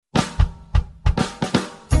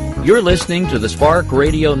You're listening to the Spark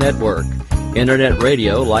Radio Network, Internet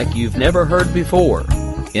radio like you've never heard before.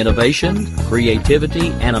 Innovation, creativity,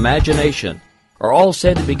 and imagination are all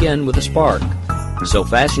said to begin with a spark. So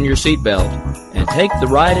fasten your seatbelt and take the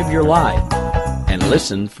ride of your life and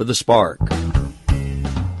listen for the spark.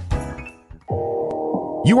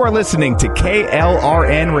 You are listening to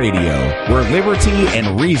KLRN Radio, where liberty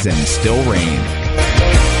and reason still reign.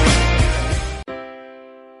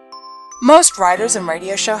 Most writers and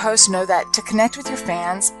radio show hosts know that to connect with your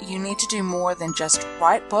fans, you need to do more than just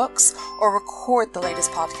write books or record the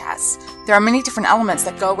latest podcasts. There are many different elements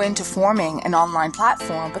that go into forming an online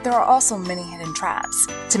platform, but there are also many hidden traps.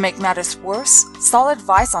 To make matters worse, solid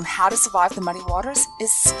advice on how to survive the muddy waters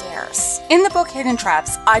is scarce. In the book Hidden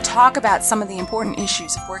Traps, I talk about some of the important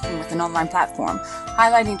issues of working with an online platform,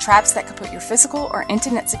 highlighting traps that could put your physical or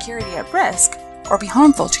internet security at risk or be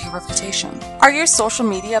harmful to your reputation. Are your social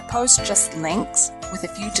media posts just links with a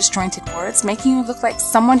few disjointed words, making you look like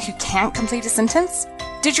someone who can't complete a sentence?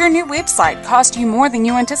 Did your new website cost you more than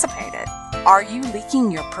you anticipated? Are you leaking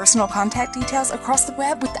your personal contact details across the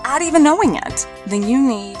web without even knowing it? Then you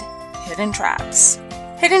need Hidden Traps.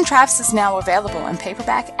 Hidden Traps is now available in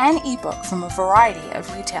paperback and ebook from a variety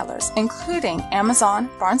of retailers, including Amazon,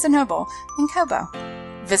 Barnes & Noble, and Kobo.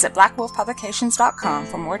 Visit blackwolfpublications.com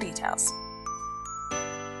for more details.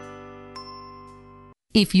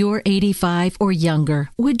 If you're 85 or younger,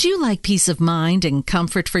 would you like peace of mind and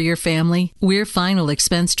comfort for your family? We're Final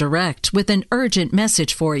Expense Direct with an urgent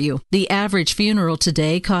message for you. The average funeral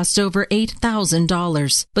today costs over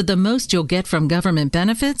 $8,000, but the most you'll get from government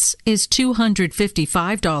benefits is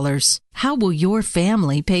 $255. How will your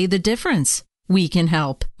family pay the difference? We can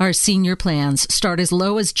help. Our senior plans start as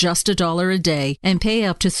low as just $1 a day and pay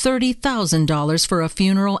up to $30,000 for a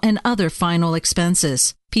funeral and other final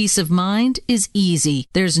expenses. Peace of mind is easy.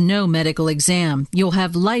 There's no medical exam. You'll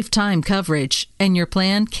have lifetime coverage, and your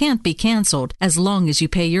plan can't be canceled as long as you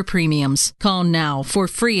pay your premiums. Call now for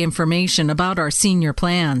free information about our senior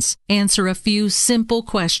plans. Answer a few simple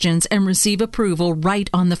questions and receive approval right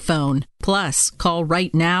on the phone. Plus, call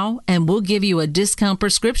right now and we'll give you a discount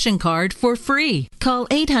prescription card for free. Call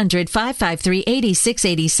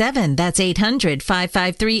 800-553-8687. That's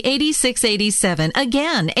 800-553-8687.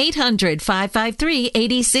 Again,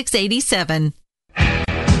 800-553-8687.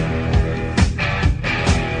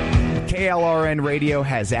 KLRN Radio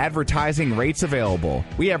has advertising rates available.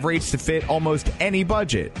 We have rates to fit almost any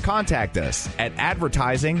budget. Contact us at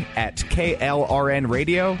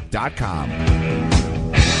advertising@klrnradio.com.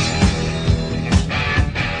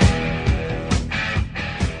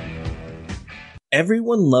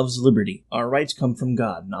 Everyone loves liberty. Our rights come from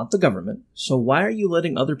God, not the government. So why are you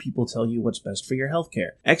letting other people tell you what's best for your healthcare?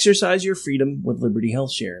 Exercise your freedom with Liberty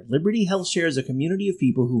Health Share. Liberty Health Share is a community of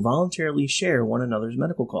people who voluntarily share one another's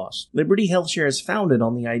medical costs. Liberty Health Share is founded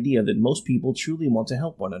on the idea that most people truly want to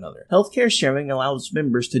help one another. Healthcare sharing allows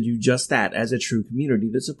members to do just that as a true community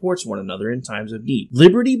that supports one another in times of need.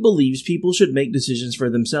 Liberty believes people should make decisions for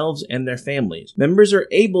themselves and their families. Members are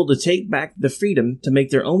able to take back the freedom to make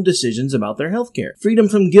their own decisions about their healthcare. Freedom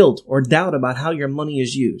from guilt or doubt about how your money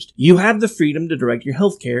is used. You have the freedom to direct your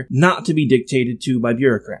healthcare, not to be dictated to by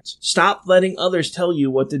bureaucrats. Stop letting others tell you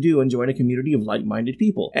what to do and join a community of like-minded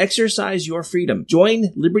people. Exercise your freedom. Join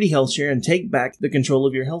Liberty Health Share and take back the control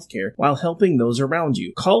of your healthcare while helping those around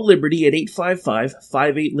you. Call Liberty at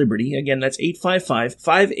 855-58-LIBERTY. Again, that's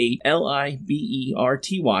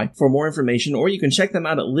 855-58-LIBERTY for more information, or you can check them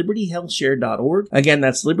out at libertyhealthshare.org. Again,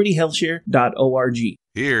 that's libertyhealthshare.org.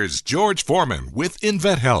 Here's George Foreman with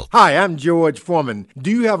InventHelp. Hi, I'm George Foreman.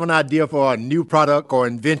 Do you have an idea for a new product or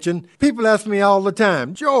invention? People ask me all the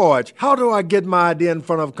time, George, how do I get my idea in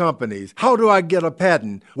front of companies? How do I get a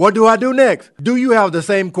patent? What do I do next? Do you have the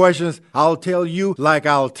same questions? I'll tell you like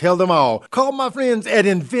I'll tell them all. Call my friends at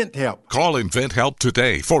InventHelp. Call InventHelp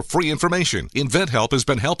today for free information. InventHelp has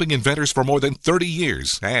been helping inventors for more than 30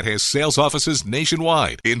 years and has sales offices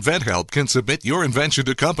nationwide. InventHelp can submit your invention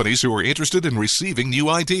to companies who are interested in receiving new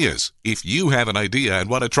ideas. If you have an idea and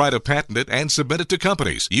want to try to patent it and submit it to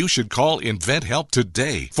companies, you should call InventHelp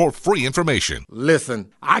today for free information.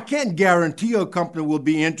 Listen, I can't guarantee a company will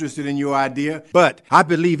be interested in your idea, but I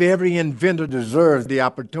believe every inventor deserves the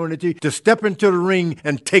opportunity to step into the ring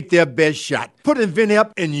and take their best shot. Put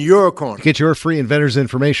InventHelp in your corner. To get your free inventor's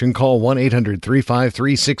information, call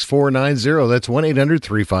 1-800-353-6490. That's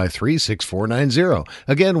 1-800-353-6490.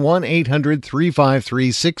 Again,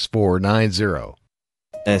 1-800-353-6490.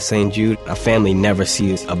 At St. Jude, a family never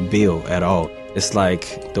sees a bill at all. It's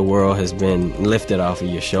like the world has been lifted off of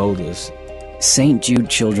your shoulders. St. Jude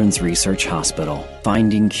Children's Research Hospital.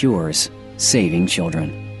 Finding cures, saving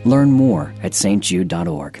children. Learn more at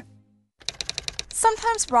stjude.org.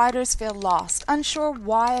 Sometimes riders feel lost, unsure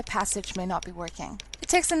why a passage may not be working. It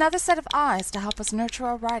takes another set of eyes to help us nurture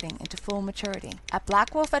our writing into full maturity. At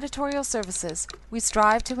Black Wolf Editorial Services, we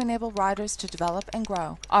strive to enable writers to develop and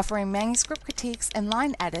grow, offering manuscript critiques and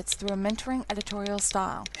line edits through a mentoring editorial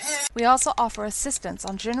style. We also offer assistance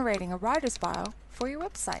on generating a writer's bio for your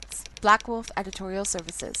websites. Black Wolf Editorial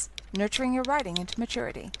Services, nurturing your writing into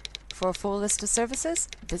maturity. For a full list of services,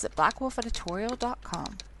 visit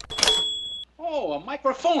blackwolfeditorial.com. Oh, a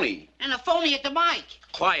microphony. And a phony at the mic.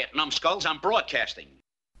 Quiet, numbskulls, I'm broadcasting.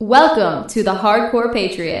 Welcome to the Hardcore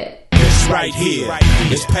Patriot. This right here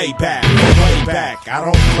is payback. Way back, I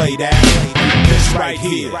don't play that. This right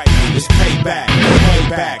here is payback. Way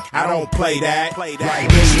back, I don't play that.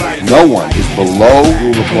 No one is below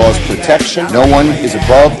rule of law's protection. No one is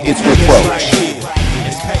above its reproach.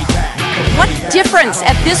 What difference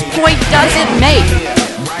at this point does it make?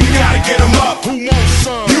 We gotta get them up. Who wants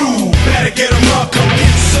some? You better get them up. Come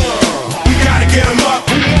get some. We gotta get them up.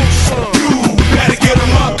 Who wants some? You better get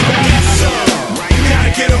them up. Come get some. We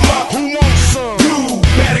gotta get them up. Who wants some? You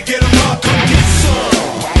better get them up. Come get some.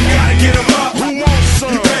 We gotta get them up. Who wants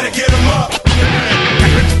some? You better get them up.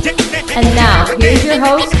 And now, here's your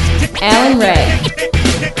host, Alan Ray.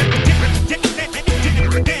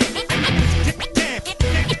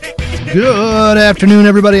 Good afternoon,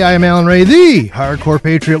 everybody. I am Alan Ray, the Hardcore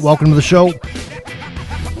Patriot. Welcome to the show.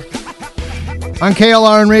 On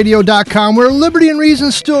KLRNradio.com, where liberty and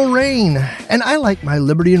reason still reign. And I like my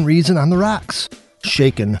liberty and reason on the rocks.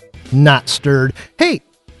 Shaken, not stirred. Hey,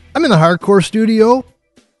 I'm in the Hardcore studio,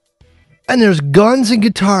 and there's guns and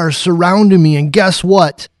guitars surrounding me, and guess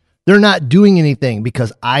what? They're not doing anything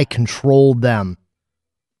because I control them.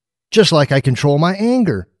 Just like I control my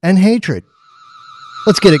anger and hatred.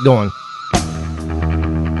 Let's get it going.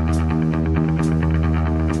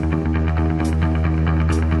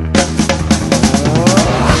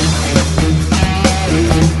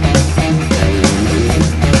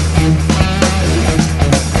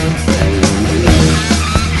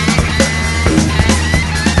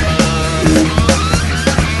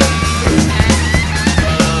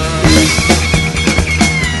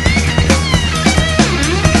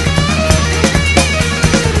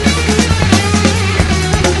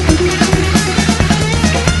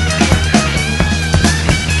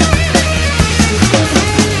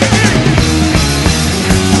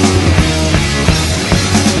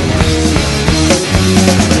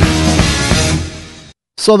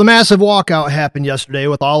 So the massive walkout happened yesterday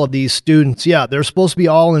with all of these students. Yeah, they're supposed to be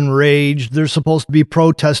all enraged. They're supposed to be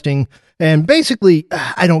protesting. And basically,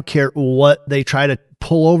 I don't care what they try to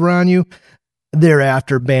pull over on you. They're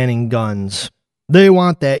after banning guns. They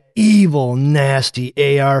want that evil, nasty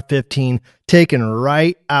AR-15 taken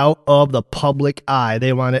right out of the public eye.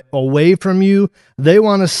 They want it away from you. They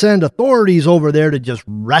want to send authorities over there to just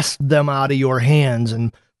wrest them out of your hands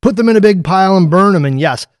and put them in a big pile and burn them. And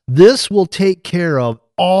yes, this will take care of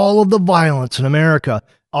all of the violence in America.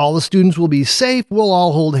 All the students will be safe. We'll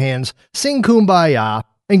all hold hands, sing Kumbaya,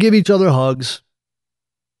 and give each other hugs.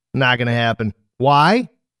 Not going to happen. Why?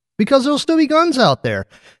 Because there'll still be guns out there.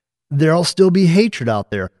 There'll still be hatred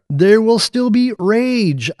out there. There will still be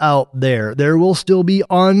rage out there. There will still be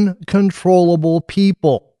uncontrollable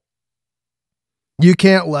people. You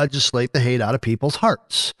can't legislate the hate out of people's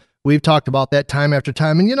hearts. We've talked about that time after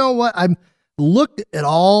time. And you know what? I've looked at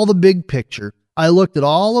all the big picture. I looked at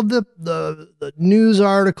all of the news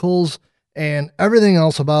articles and everything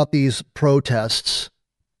else about these protests.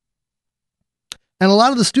 And a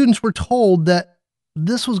lot of the students were told that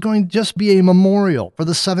this was going to just be a memorial for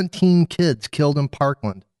the 17 kids killed in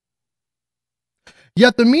Parkland.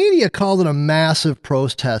 Yet the media called it a massive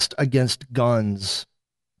protest against guns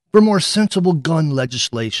for more sensible gun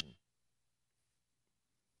legislation.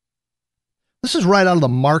 This is right out of the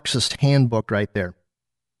Marxist handbook right there.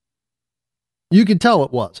 You can tell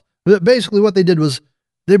it was. But basically what they did was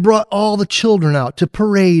they brought all the children out to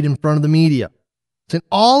parade in front of the media. And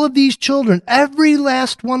all of these children, every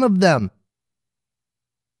last one of them,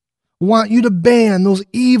 want you to ban those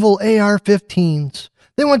evil AR-15s.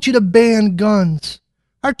 They want you to ban guns.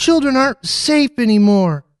 Our children aren't safe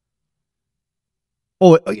anymore.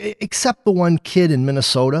 Oh, except the one kid in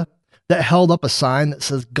Minnesota that held up a sign that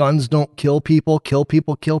says guns don't kill people, kill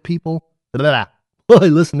people, kill people. Blah, blah, blah. Boy,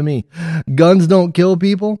 listen to me. Guns don't kill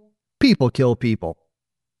people. People kill people.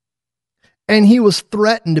 And he was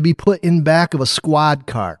threatened to be put in back of a squad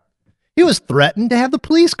car. He was threatened to have the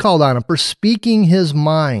police called on him for speaking his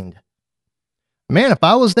mind. Man, if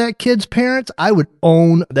I was that kid's parents, I would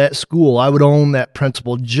own that school. I would own that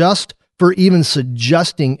principal just for even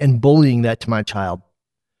suggesting and bullying that to my child.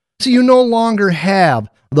 So you no longer have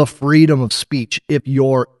the freedom of speech if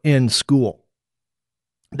you're in school.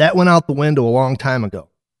 That went out the window a long time ago.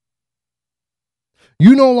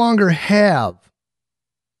 You no longer have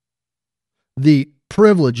the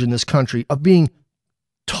privilege in this country of being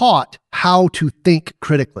taught how to think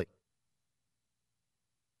critically.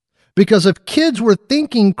 Because if kids were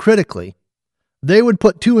thinking critically, they would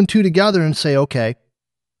put two and two together and say, okay,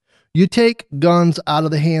 you take guns out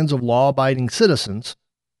of the hands of law-abiding citizens,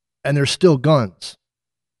 and they're still guns.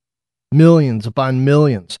 Millions upon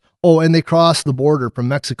millions. Oh, and they cross the border from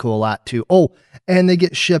Mexico a lot too. Oh, and they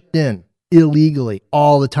get shipped in illegally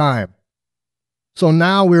all the time. So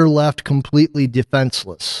now we're left completely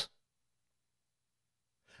defenseless.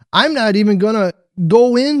 I'm not even going to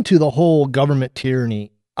go into the whole government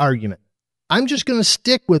tyranny argument. I'm just going to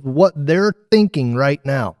stick with what they're thinking right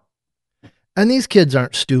now. And these kids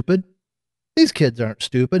aren't stupid. These kids aren't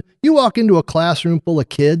stupid. You walk into a classroom full of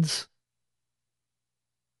kids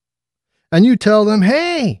and you tell them,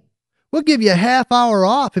 hey, we'll give you a half hour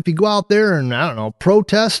off if you go out there and, I don't know,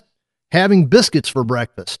 protest having biscuits for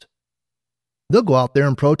breakfast. They'll go out there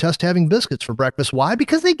and protest having biscuits for breakfast. Why?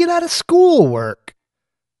 Because they get out of schoolwork.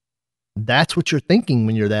 That's what you're thinking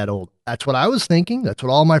when you're that old. That's what I was thinking. That's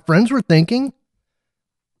what all my friends were thinking.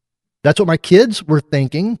 That's what my kids were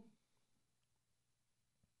thinking.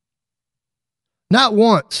 Not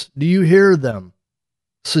once do you hear them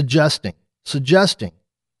suggesting,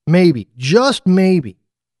 maybe, just maybe,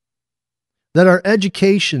 that our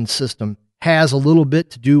education system has a little bit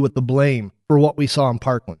to do with the blame for what we saw in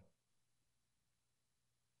Parkland.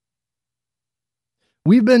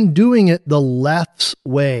 We've been doing it the left's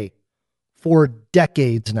way for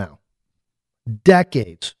decades now.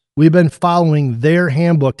 Decades. We've been following their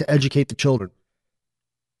handbook to educate the children.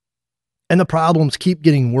 And the problems keep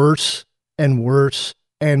getting worse and worse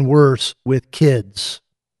and worse with kids.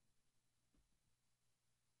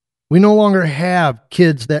 We no longer have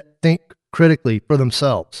kids that think critically for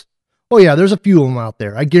themselves. Oh yeah, there's a few of them out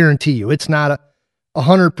there. I guarantee you, it's not a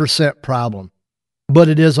 100% problem, but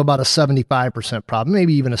it is about a 75% problem,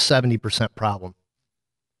 maybe even a 70% problem.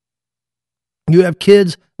 You have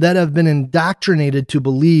kids that have been indoctrinated to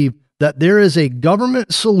believe that there is a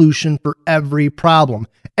government solution for every problem.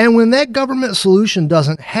 And when that government solution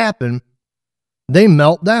doesn't happen, they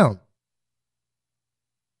melt down.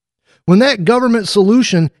 When that government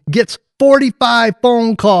solution gets 45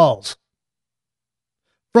 phone calls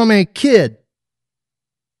from a kid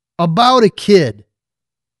about a kid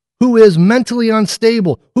who is mentally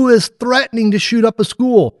unstable, who is threatening to shoot up a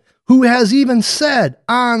school, who has even said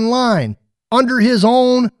online under his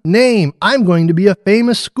own name, I'm going to be a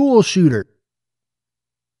famous school shooter.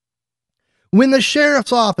 When the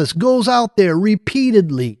sheriff's office goes out there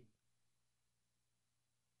repeatedly,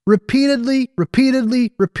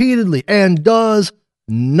 and does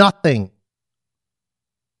nothing,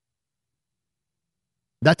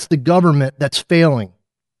 that's the government that's failing.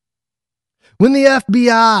 When the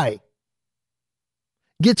FBI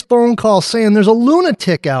gets phone calls saying there's a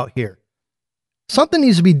lunatic out here, something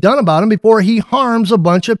needs to be done about him before he harms a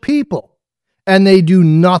bunch of people, and they do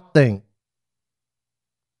nothing.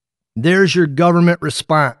 There's your government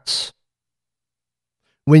response.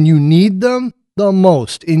 When you need them the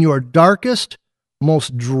most, in your darkest,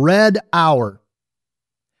 most dread hour,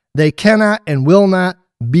 they cannot and will not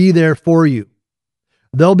be there for you.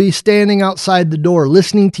 They'll be standing outside the door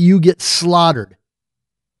listening to you get slaughtered,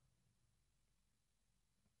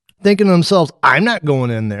 thinking to themselves, I'm not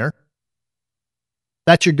going in there.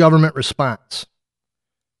 That's your government response.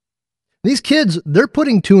 These kids, they're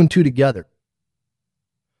putting two and two together.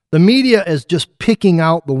 The media is just picking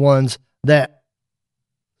out the ones that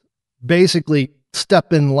basically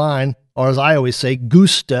step in line, or as I always say,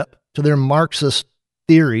 goose step to their Marxist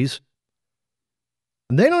theories.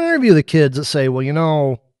 And they don't interview the kids that say, well, you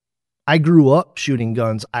know, I grew up shooting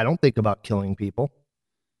guns. I don't think about killing people.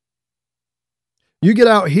 You get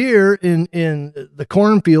out here in the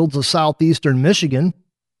cornfields of southeastern Michigan,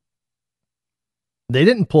 they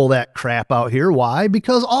didn't pull that crap out here. Why?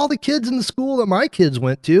 Because all the kids in the school that my kids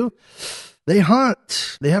went to, they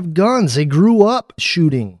hunt, they have guns, they grew up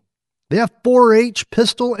shooting. They have 4-H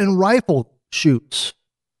pistol and rifle shoots.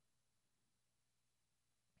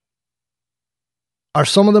 Are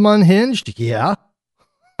some of them unhinged? Yeah.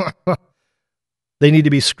 They need to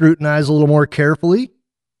be scrutinized a little more carefully.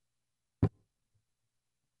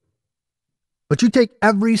 But you take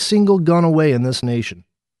every single gun away in this nation,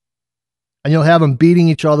 and you'll have them beating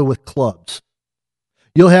each other with clubs.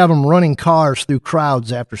 You'll have them running cars through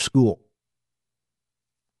crowds after school.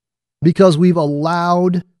 Because we've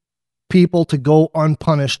allowed people to go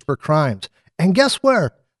unpunished for crimes. And guess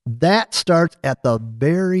where? That starts at the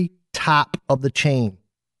very top of the chain.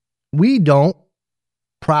 We don't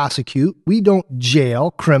prosecute, we don't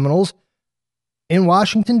jail criminals in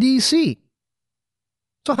Washington, D.C.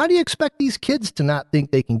 So how do you expect these kids to not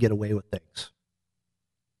think they can get away with things?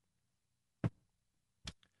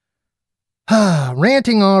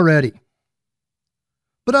 Ranting already.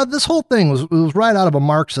 But this whole thing was right out of a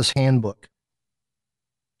Marxist handbook.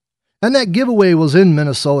 And that giveaway was in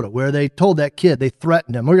Minnesota, where they told that kid, they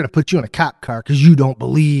threatened him, we're going to put you in a cop car because you don't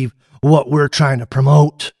believe what we're trying to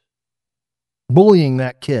promote. Bullying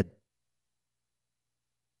that kid.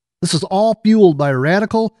 This is all fueled by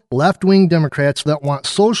radical left-wing Democrats that want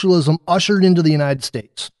socialism ushered into the United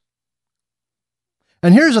States.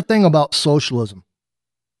 And here's the thing about socialism.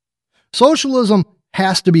 Socialism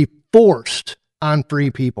has to be forced on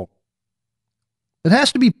free people. It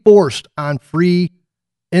has to be forced on free,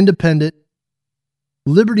 independent,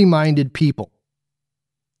 liberty-minded people.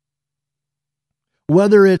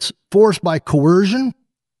 Whether it's forced by coercion,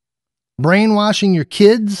 brainwashing your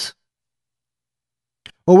kids,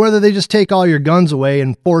 or whether they just take all your guns away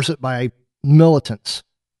and force it by militants.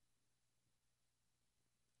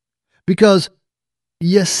 Because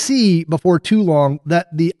you see before too long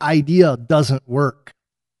that the idea doesn't work.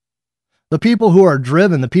 The people who are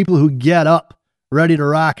driven, the people who get up ready to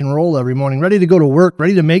rock and roll every morning, ready to go to work,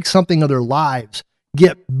 ready to make something of their lives,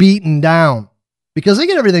 get beaten down because they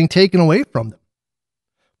get everything taken away from them.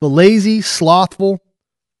 The lazy, slothful,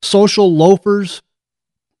 social loafers,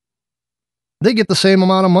 they get the same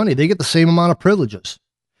amount of money. They get the same amount of privileges.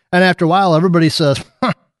 And after a while, everybody says,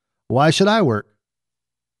 why should I work?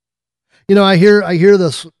 You know, I hear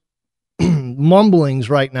this mumblings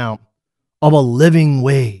right now of a living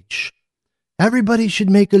wage. Everybody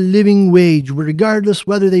should make a living wage, regardless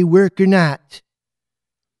whether they work or not.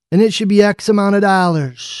 And it should be X amount of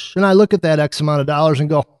dollars. And I look at that X amount of dollars and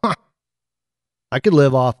go, I could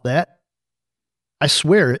live off that. I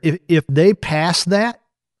swear, if they pass that,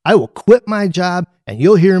 I will quit my job and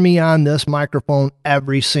you'll hear me on this microphone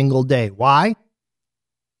every single day. Why?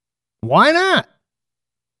 Why not?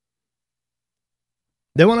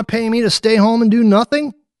 They want to pay me to stay home and do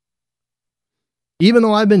nothing? Even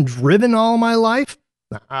though I've been driven all my life,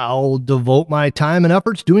 I'll devote my time and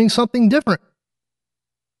efforts doing something different.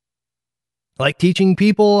 Like teaching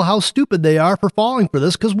people how stupid they are for falling for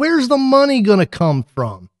this, because where's the money going to come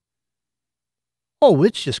from? Oh,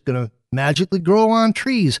 it's just going to magically grow on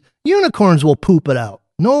trees. Unicorns will poop it out.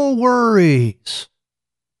 No worries.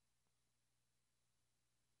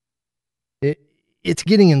 It's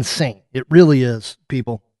getting insane. It really is,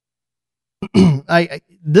 people.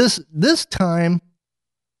 This time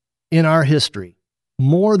in our history,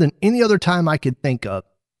 more than any other time I could think of,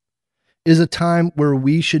 is a time where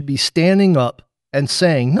we should be standing up and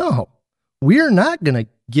saying, no, we're not going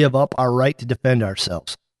to give up our right to defend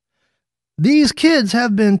ourselves. These kids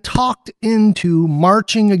have been talked into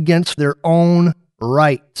marching against their own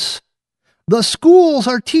rights. The schools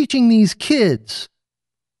are teaching these kids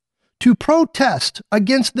to protest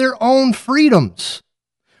against their own freedoms,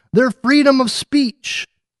 their freedom of speech.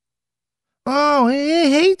 Oh,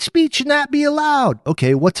 hate speech should not be allowed.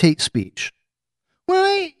 Okay, what's hate speech?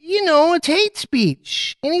 Well, it's hate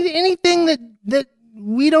speech. Anything that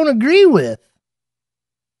we don't agree with.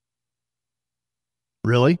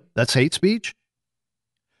 Really? That's hate speech?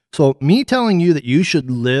 So me telling you that you should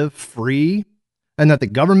live free and that the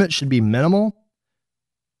government should be minimal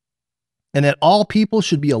and that all people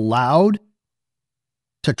should be allowed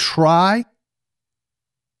to try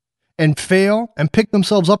and fail and pick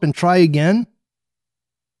themselves up and try again,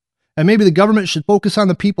 and maybe the government should focus on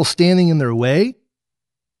the people standing in their way.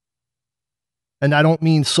 And I don't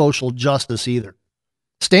mean social justice either.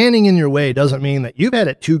 Standing in your way doesn't mean that you've had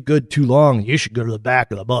it too good too long and you should go to the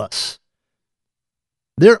back of the bus.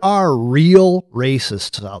 There are real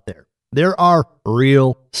racists out there. There are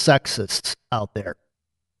real sexists out there.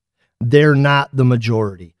 They're not the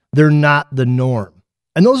majority. They're not the norm.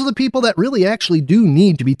 And those are the people that really actually do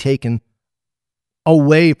need to be taken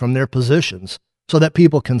away from their positions so that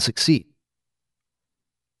people can succeed.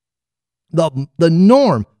 The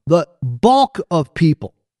norm, the bulk of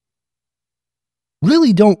people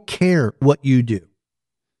really don't care what you do,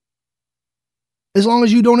 as long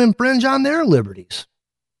as you don't infringe on their liberties.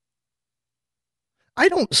 I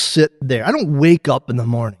don't sit there. I don't wake up in the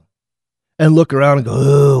morning and look around and go,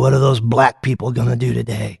 oh, what are those black people going to do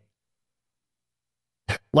today?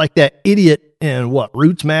 Like that idiot in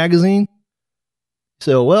Roots magazine.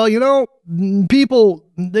 So, well, people,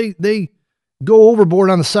 they go overboard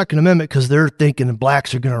on the Second Amendment because they're thinking the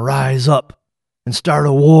blacks are going to rise up and start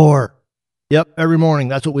a war. Yep, every morning,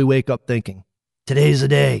 that's what we wake up thinking. Today's the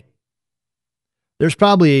day. There's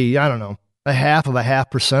probably, I don't know, a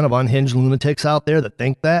 0.5% of unhinged lunatics out there that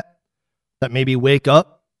think that maybe wake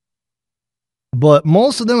up. But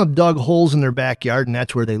most of them have dug holes in their backyard, and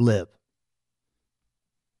that's where they live.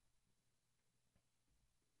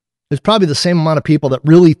 There's probably the same amount of people that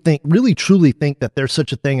really truly think that there's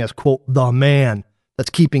such a thing as, quote, the man that's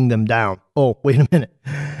keeping them down. Oh, wait a minute.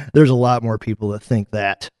 There's a lot more people that think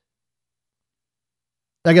that.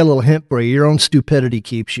 I got a little hint for you. Your own stupidity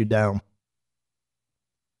keeps you down.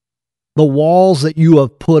 The walls that you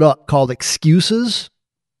have put up called excuses,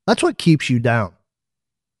 that's what keeps you down.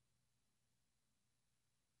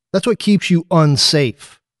 That's what keeps you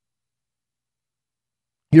unsafe.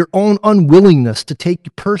 Your own unwillingness to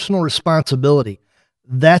take personal responsibility,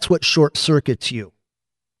 that's what short circuits you.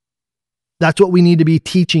 That's what we need to be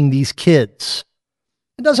teaching these kids.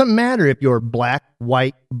 It doesn't matter if you're black,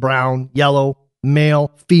 white, brown, yellow,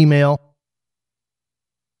 male, female.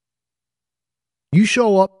 You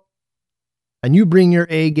show up and you bring your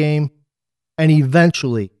A game, and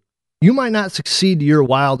eventually, you might not succeed to your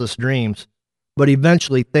wildest dreams, but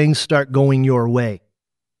eventually things start going your way.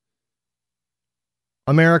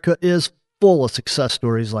 America is full of success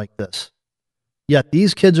stories like this. Yet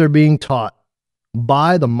these kids are being taught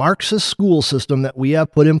by the Marxist school system that we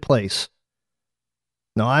have put in place.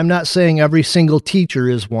 Now, I'm not saying every single teacher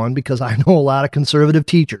is one, because I know a lot of conservative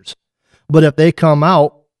teachers. But if they come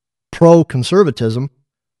out pro-conservatism,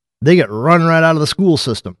 they get run right out of the school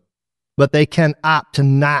system. But they can opt to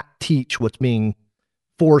not teach what's being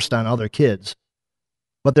forced on other kids.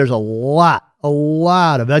 But there's a lot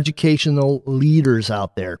of educational leaders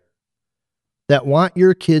out there that want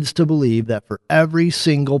your kids to believe that for every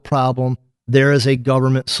single problem, there is a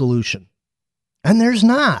government solution. And there's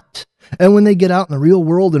not. And when they get out in the real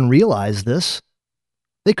world and realize this,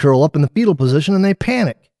 they curl up in the fetal position and they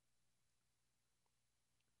panic.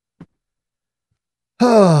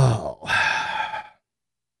 Oh.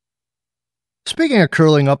 Speaking of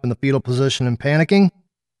curling up in the fetal position and panicking,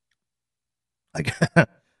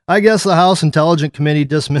 I guess the House Intelligence Committee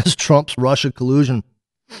dismissed Trump's Russia collusion.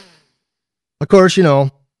 Of course, you know,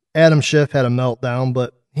 Adam Schiff had a meltdown,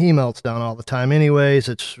 but he melts down all the time anyways.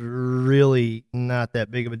 It's really not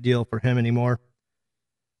that big of a deal for him anymore.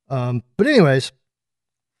 But anyways,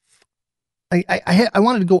 I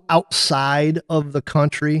wanted to go outside of the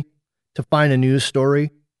country to find a news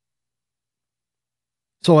story.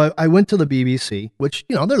 So I went to the BBC, which,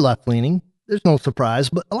 you know, they're left-leaning. There's no surprise,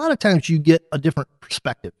 but a lot of times you get a different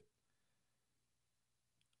perspective.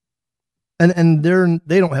 And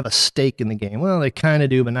they don't have a stake in the game. Well, they kind of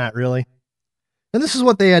do, but not really. And this is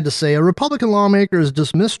what they had to say. A Republican lawmaker has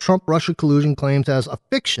dismissed Trump-Russia collusion claims as a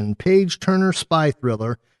fiction page-turner spy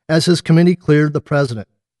thriller as his committee cleared the president.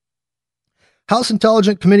 House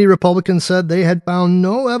Intelligence Committee Republicans said they had found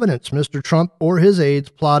no evidence Mr. Trump or his aides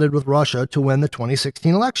plotted with Russia to win the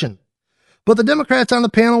 2016 election. But the Democrats on the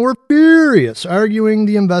panel were furious, arguing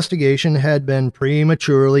the investigation had been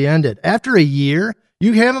prematurely ended. After a year?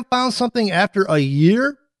 You haven't found something after a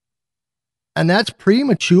year? And that's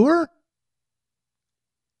premature?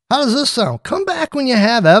 How does this sound? Come back when you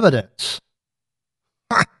have evidence.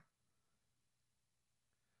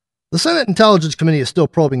 The Senate Intelligence Committee is still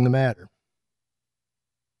probing the matter.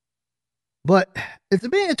 But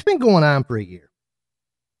it's been going on for a year.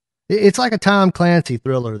 It's like a Tom Clancy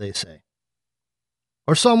thriller, they say.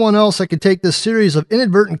 Or someone else that could take this series of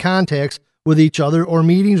inadvertent contacts with each other or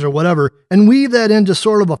meetings or whatever and weave that into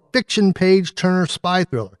sort of a fiction page-turner spy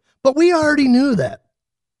thriller. But we already knew that.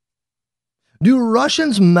 Do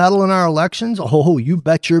Russians meddle in our elections? Oh, you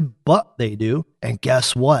bet your butt they do. And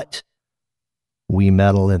guess what? We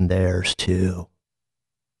meddle in theirs too.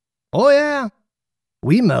 Oh yeah,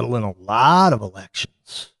 we meddle in a lot of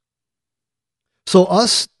elections. So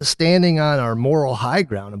us standing on our moral high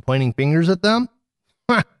ground and pointing fingers at them,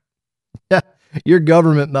 your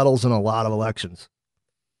government meddles in a lot of elections.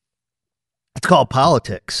 It's called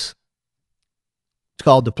politics. It's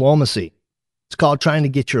called diplomacy. It's called trying to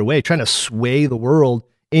get your way, trying to sway the world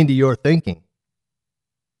into your thinking.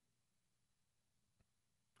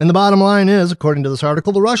 And the bottom line is, according to this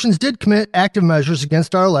article, the Russians did commit active measures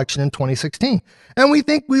against our election in 2016. And we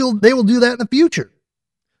think they will do that in the future,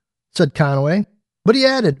 said Conway. But he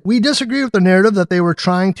added, we disagree with the narrative that they were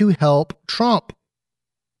trying to help Trump.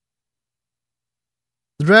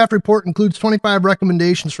 The draft report includes 25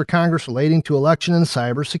 recommendations for Congress relating to election and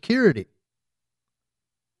cybersecurity.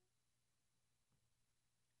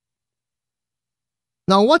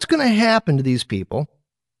 Now, what's going to happen to these people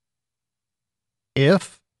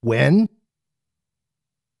when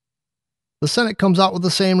the Senate comes out with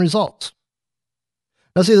the same results?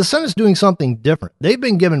 Now, see, the Senate's doing something different. They've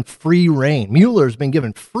been given free reign. Mueller's been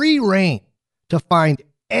given free reign to find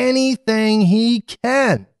anything he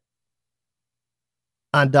can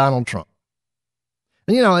on Donald Trump.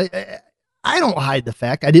 And, you know, I don't hide the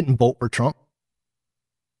fact I didn't vote for Trump.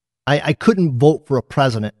 I couldn't vote for a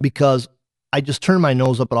president because I just turned my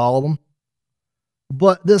nose up at all of them.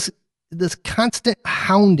 But this constant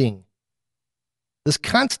hounding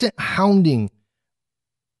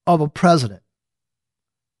of a president.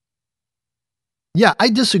 Yeah, I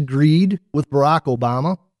disagreed with Barack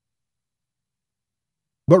Obama.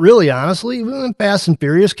 But really, honestly, when Fast and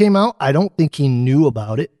Furious came out, I don't think he knew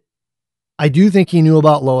about it. I do think he knew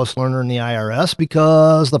about Lois Lerner and the IRS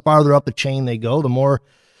because the farther up the chain they go, the more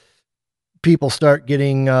people start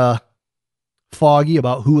getting foggy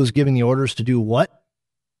about who was giving the orders to do what.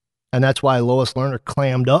 And that's why Lois Lerner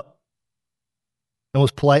clammed up and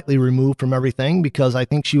was politely removed from everything, because I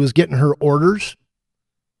think she was getting her orders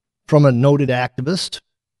from a noted activist.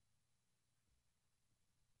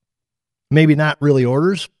 Maybe not really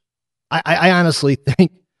orders. I honestly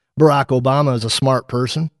think Barack Obama is a smart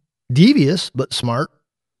person. Devious, but smart.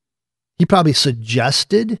 He probably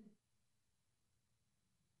suggested,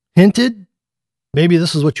 hinted, maybe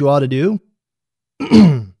this is what you ought to do.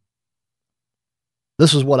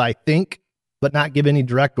 This is what I think, but not give any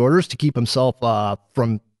direct orders to keep himself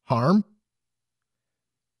from harm.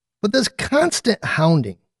 But this constant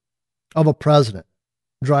hounding of a president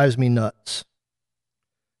drives me nuts.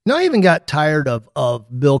 Now, I even got tired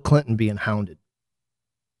of Bill Clinton being hounded.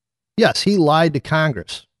 Yes, he lied to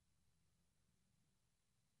Congress.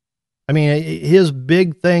 I mean, his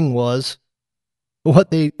big thing was what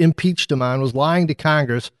they impeached him on was lying to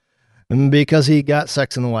Congress because he got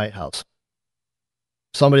sex in the White House.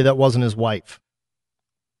 Somebody that wasn't his wife.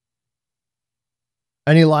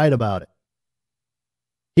 And he lied about it.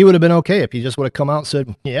 He would have been okay if he just would have come out and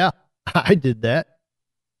said, yeah, I did that.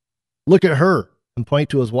 Look at her, and point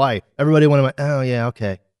to his wife. Everybody would have went, oh, yeah,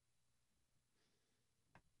 okay.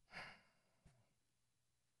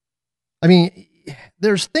 I mean,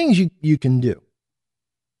 there's things you can do.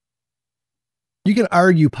 You can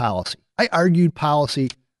argue policy. I argued policy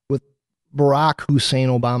with Barack Hussein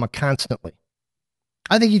Obama constantly.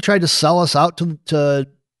 I think he tried to sell us out to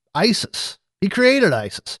ISIS. He created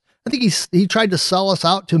ISIS. I think he tried to sell us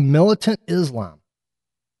out to militant Islam.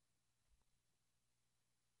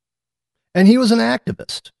 And he was an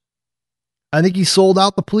activist. I think he sold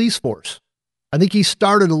out the police force. I think he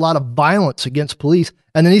started a lot of violence against police.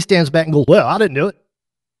 And then he stands back and goes, well, I didn't do it.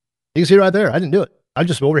 You can see right there. I didn't do it. I'm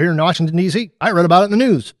just over here in Washington, D.C. I read about it in the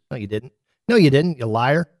news. No, you didn't. No, you didn't, you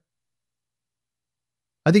liar.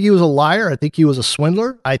 I think he was a liar. I think he was a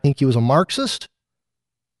swindler. I think he was a Marxist.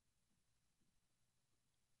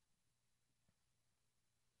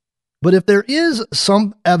 But if there is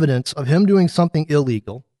some evidence of him doing something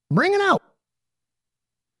illegal, bring it out.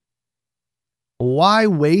 Why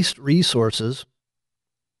waste resources,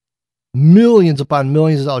 millions upon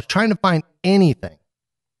millions of dollars, trying to find anything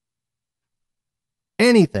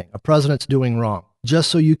a president's doing wrong, just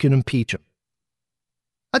so you can impeach him?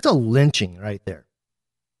 That's a lynching right there.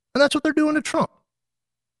 And that's what they're doing to Trump.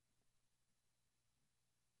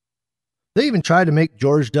 They even tried to make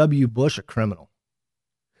George W. Bush a criminal.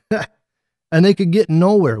 And they could get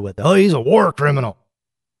nowhere with it. Oh, he's a war criminal.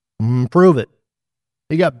 Prove it.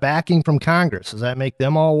 He got backing from Congress. Does that make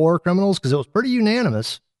them all war criminals? Because it was pretty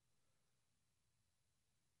unanimous.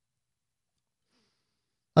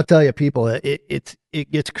 I'll tell you, people, it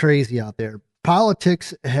gets crazy out there.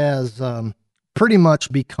 Politics has pretty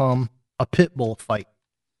much become a pit bull fight.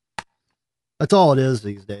 That's all it is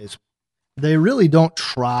these days. They really don't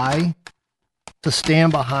try to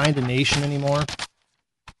stand behind a nation anymore.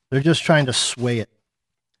 They're just trying to sway it.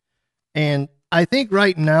 And I think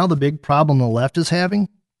right now the big problem the left is having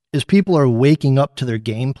is people are waking up to their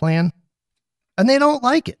game plan, and they don't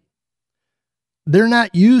like it. They're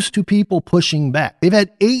not used to people pushing back. They've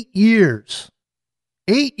had 8 years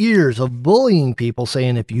of bullying people,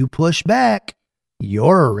 saying if you push back,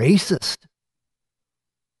 you're a racist.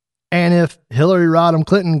 And if Hillary Rodham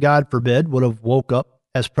Clinton, God forbid, would have woke up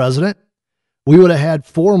as president, we would have had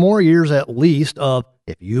 4 more years at least of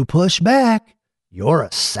if you push back, you're a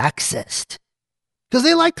sexist. Because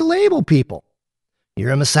they like to label people.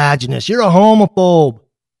 You're a misogynist. You're a homophobe.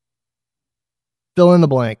 Fill in the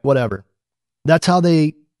blank, whatever. That's how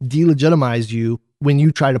they delegitimize you when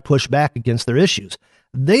you try to push back against their issues.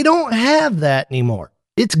 They don't have that anymore.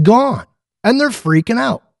 It's gone. And they're freaking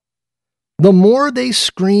out. The more they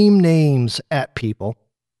scream names at people,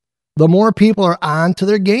 the more people are on to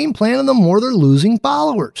their game plan and the more they're losing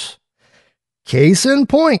followers. Case in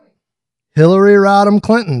point, Hillary Rodham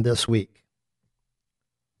Clinton this week.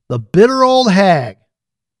 The bitter old hag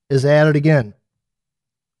is at it again.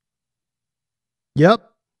 Yep.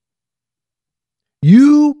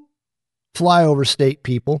 You flyover state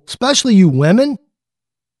people, especially you women,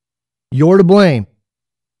 you're to blame.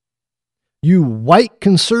 You white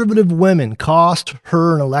conservative women cost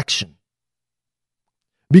her an election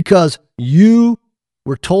because you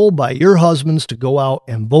were told by your husbands to go out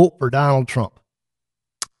and vote for Donald Trump.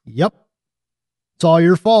 Yep. It's all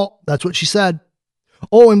your fault. That's what she said.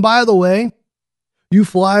 Oh, and by the way, you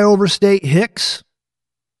flyover state hicks,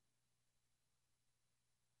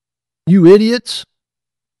 you idiots,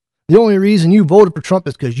 the only reason you voted for Trump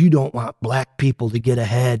is because you don't want black people to get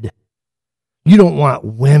ahead. You don't want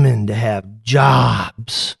women to have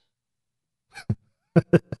jobs.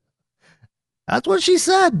 That's what she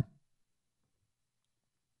said.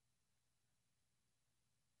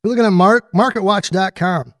 You're looking at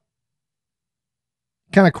marketwatch.com.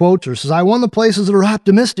 Kind of quotes her. Says, I won the places that are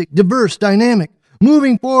optimistic, diverse, dynamic,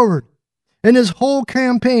 moving forward. And his whole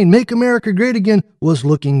campaign, Make America Great Again, was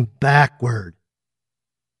looking backward.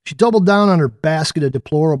 She doubled down on her basket of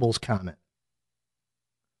deplorables comment.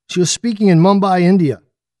 She was speaking in Mumbai, India.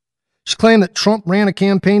 She claimed that Trump ran a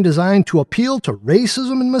campaign designed to appeal to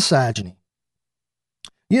racism and misogyny.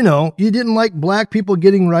 You know, you didn't like black people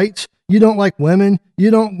getting rights. You don't like women.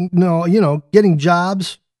 You don't know, getting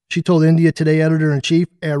jobs. She told India Today editor-in-chief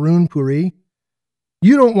Arun Puri.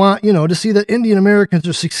 You don't want, to see that Indian Americans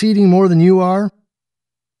are succeeding more than you are.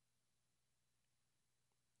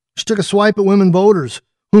 She took a swipe at women voters,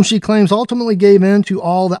 whom she claims ultimately gave in to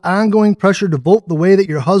all the ongoing pressure to vote the way that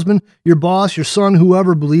your husband, your boss, your son,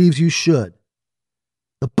 whoever believes you should.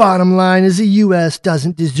 The bottom line is the U.S.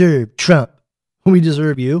 doesn't deserve Trump. We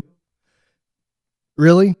deserve you.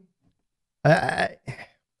 Really?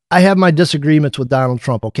 I have my disagreements with Donald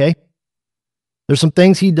Trump, okay? There's some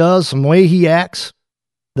things he does, some way he acts,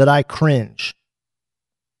 that I cringe.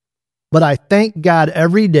 But I thank God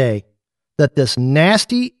every day that this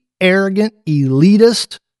nasty, arrogant,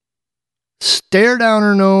 elitist, stare down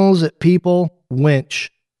her nose at people wench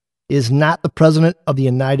is not the president of the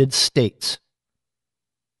United States.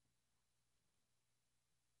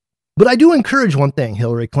 But I do encourage one thing,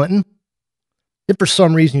 Hillary Clinton. If for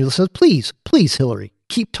some reason you listen, please, Hillary,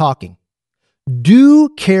 keep talking. Do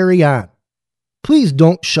carry on. Please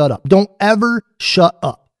don't shut up. Don't ever shut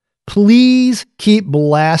up. Please keep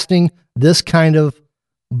blasting this kind of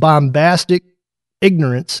bombastic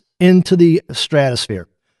ignorance into the stratosphere.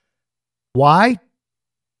 Why?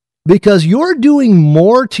 Because you're doing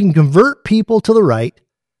more to convert people to the right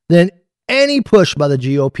than any push by the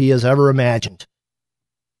GOP has ever imagined.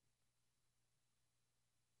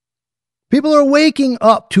 People are waking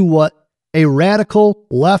up to what a radical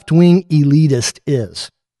left-wing elitist is.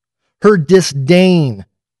 Her disdain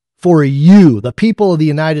for you, the people of the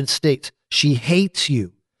United States. She hates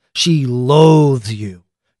you. She loathes you.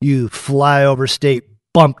 You flyover state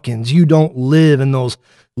bumpkins. You don't live in those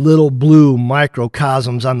little blue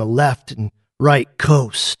microcosms on the left and right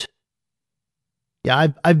coast. Yeah,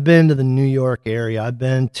 I've been to the New York area. I've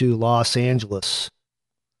been to Los Angeles.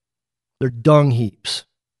 They're dung heaps.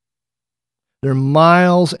 They're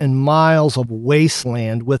miles and miles of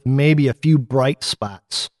wasteland with maybe a few bright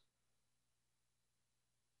spots.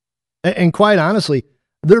 And quite honestly,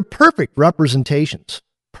 they're perfect representations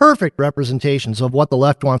of what the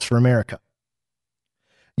left wants for America.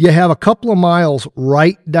 You have a couple of miles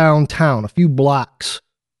right downtown, a few blocks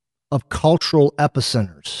of cultural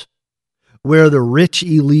epicenters where the rich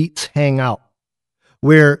elites hang out,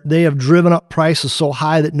 where they have driven up prices so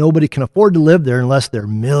high that nobody can afford to live there unless they're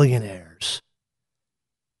millionaires.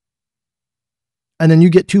 And then you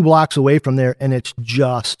get 2 blocks away from there and it's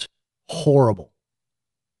just horrible.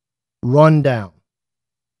 Run down.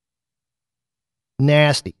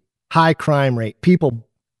 Nasty. High crime rate. People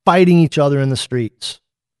fighting each other in the streets.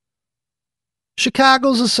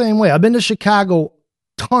 Chicago's the same way. I've been to Chicago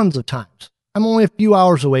tons of times. I'm only a few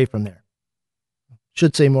hours away from there.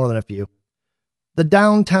 Should say more than a few. The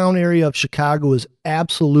downtown area of Chicago is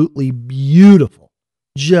absolutely beautiful.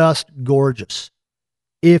 Just gorgeous.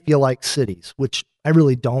 If you like cities, which I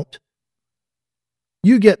really don't.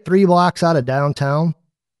 You get 3 blocks out of downtown,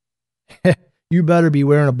 you better be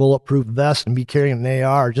wearing a bulletproof vest and be carrying an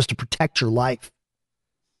AR just to protect your life.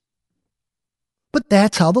 But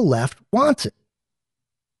that's how the left wants it.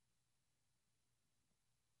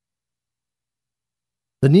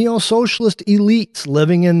 The neo-socialist elites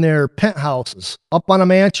living in their penthouses, up on a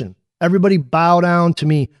mansion. Everybody bow down to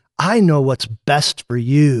me. I know what's best for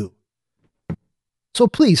you. So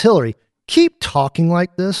please, Hillary, keep talking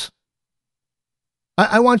like this.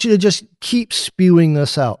 I want you to just keep spewing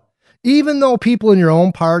this out. Even though people in your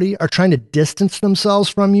own party are trying to distance themselves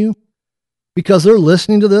from you because they're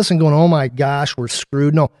listening to this and going, oh my gosh, we're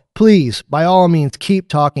screwed. No, please, by all means, keep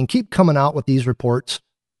talking, keep coming out with these reports.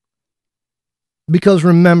 Because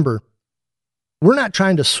remember, we're not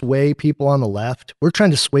trying to sway people on the left. We're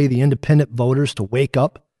trying to sway the independent voters to wake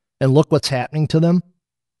up and look what's happening to them.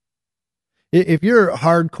 If you're a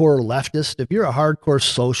hardcore leftist, if you're a hardcore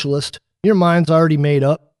socialist, your mind's already made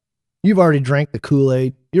up. You've already drank the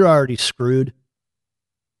Kool-Aid. You're already screwed.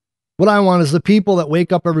 What I want is the people that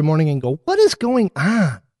wake up every morning and go, what is going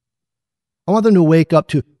on? I want them to wake up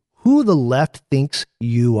to who the left thinks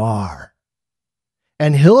you are.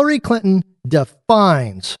 And Hillary Clinton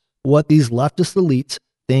defines what these leftist elites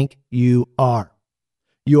think you are.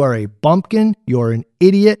 You are a bumpkin. You're an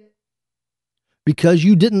idiot. Because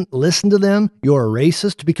you didn't listen to them, you're a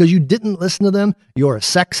racist. Because you didn't listen to them, you're a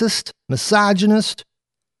sexist, misogynist.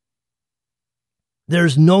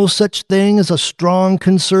 There's no such thing as a strong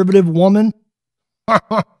conservative woman.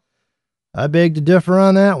 I beg to differ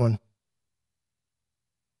on that one.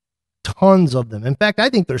 Tons of them. In fact, I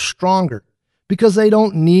think they're stronger because they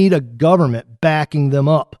don't need a government backing them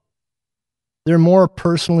up. They're more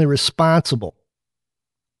personally responsible.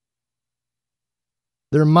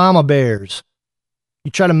 They're mama bears. You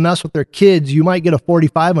try to mess with their kids, you might get a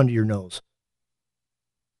 45 under your nose.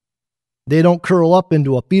 They don't curl up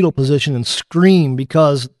into a fetal position and scream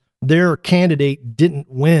because their candidate didn't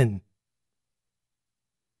win.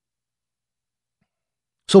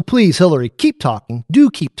 So please, Hillary, keep talking. Do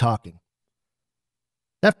keep talking.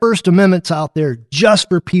 That First Amendment's out there just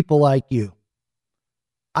for people like you.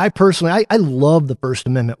 I personally, I love the First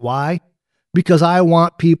Amendment. Why? Because I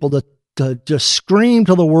want people to just scream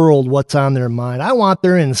to the world what's on their mind. I want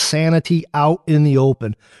their insanity out in the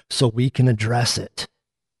open so we can address it.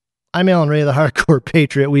 I'm Alan Ray, the Hardcore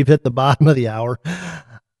Patriot. We've hit the bottom of the hour.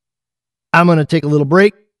 I'm going to take a little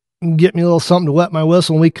break and get me a little something to wet my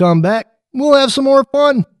whistle. When we come back, we'll have some more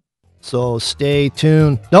fun. So stay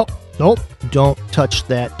tuned. Nope, don't touch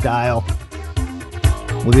that dial.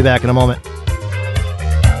 We'll be back in a moment.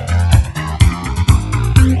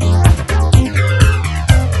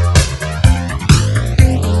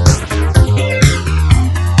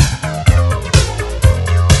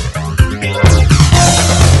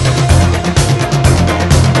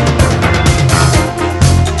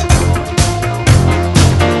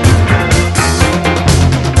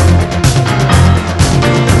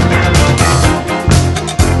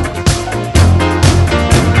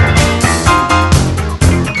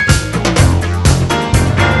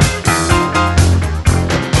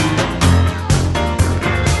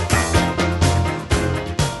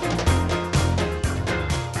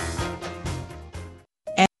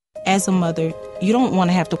 As a mother, you don't want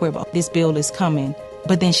to have to worry about this bill is coming,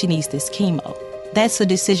 but then she needs this chemo. That's a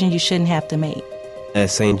decision you shouldn't have to make. At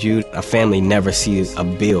St. Jude, a family never sees a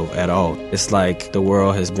bill at all. It's like the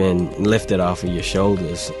world has been lifted off of your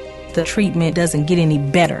shoulders. The treatment doesn't get any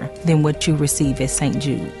better than what you receive at St.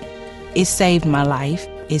 Jude. It saved my life.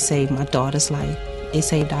 It saved my daughter's life. It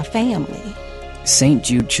saved our family. St.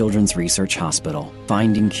 Jude Children's Research Hospital.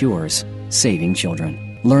 Finding cures. Saving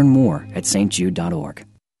children. Learn more at stjude.org.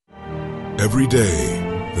 Every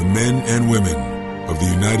day, the men and women of the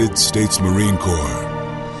United States Marine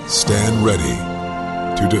Corps stand ready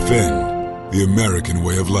to defend the American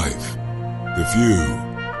way of life. The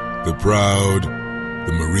few, the proud,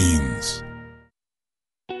 the Marines.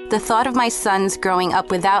 The thought of my sons growing up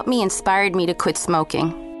without me inspired me to quit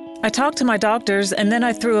smoking. I talked to my doctors, and then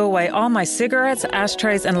I threw away all my cigarettes,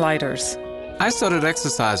 ashtrays, and lighters. I started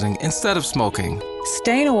exercising instead of smoking.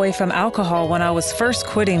 Staying away from alcohol when I was first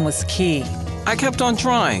quitting was key. I kept on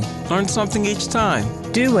trying, learned something each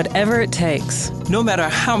time. Do whatever it takes. No matter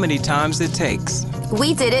how many times it takes.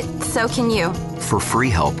 We did it, so can you. For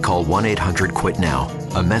free help, call 1-800-QUIT-NOW.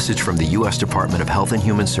 A message from the U.S. Department of Health and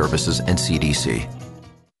Human Services and CDC.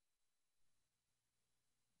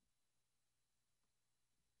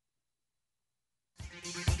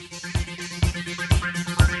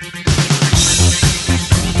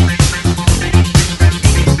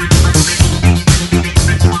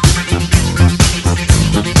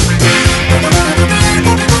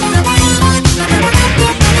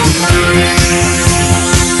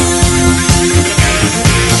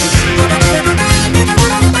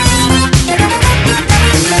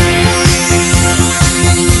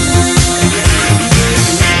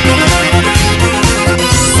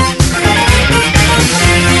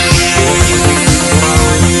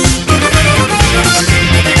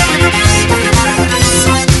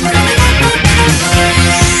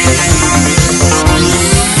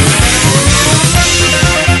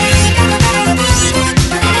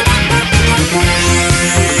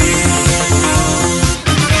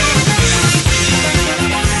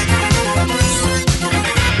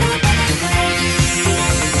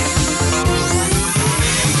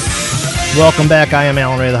 Welcome back. I am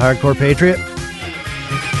Alan Ray, the Hardcore Patriot.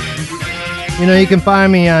 You know, you can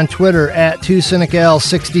find me on Twitter at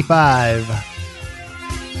 2CynicAl65.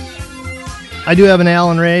 I do have an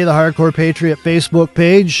Alan Ray, the Hardcore Patriot Facebook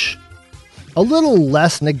page. A little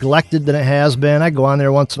less neglected than it has been. I go on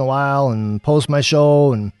there once in a while and post my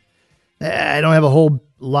show, and I don't have a whole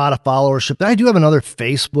lot of followership. I do have another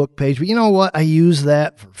Facebook page, but you know what? I use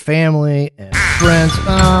that for family and friends.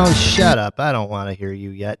 Oh, shut up. I don't want to hear you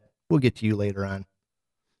yet. We'll get to you later on.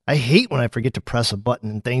 I hate when I forget to press a button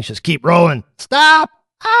and things just keep rolling. Stop!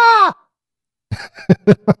 Ah!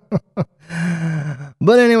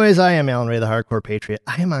 But anyways, I am Alan Ray, the Hardcore Patriot.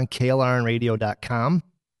 I am on KLRNradio.com,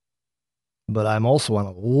 but I'm also on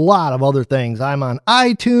a lot of other things. I'm on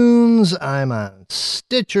iTunes. I'm on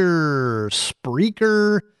Stitcher,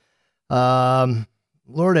 Spreaker.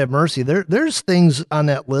 Lord have mercy. There's things on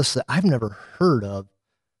that list that I've never heard of.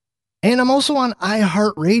 And I'm also on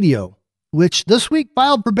iHeartRadio, which this week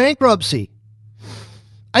filed for bankruptcy.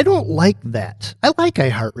 I don't like that. I like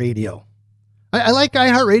iHeartRadio. I like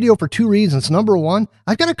iHeartRadio for two reasons. Number one,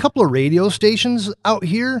 I've got a couple of radio stations out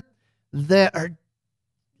here that are,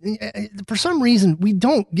 for some reason, we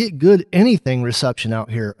don't get good anything reception out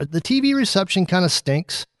here. The TV reception kind of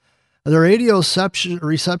stinks. The radio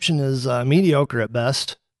reception is mediocre at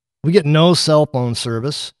best. We get no cell phone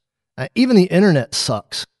service. Even the internet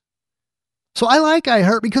sucks. So I like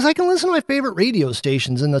iHeart because I can listen to my favorite radio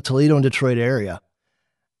stations in the Toledo and Detroit area.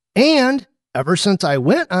 And ever since I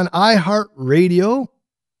went on iHeartRadio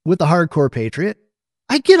with the Hardcore Patriot,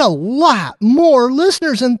 I get a lot more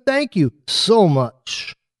listeners, and thank you so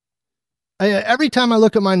much. Every time I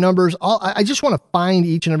look at my numbers, I just want to find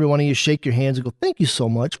each and every one of you, shake your hands and go, thank you so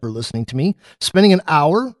much for listening to me, spending an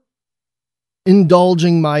hour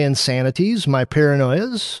indulging my insanities, my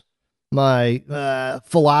paranoias, my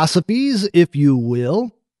philosophies, if you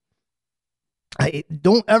will. I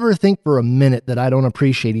don't ever think for a minute that I don't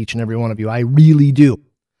appreciate each and every one of you. I really do.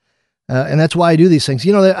 And that's why I do these things.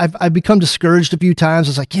 You know, I've become discouraged a few times.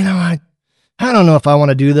 It's like, you know, I don't know if I want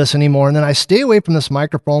to do this anymore. And then I stay away from this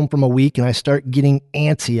microphone from a week and I start getting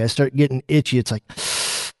antsy. I start getting itchy. It's like,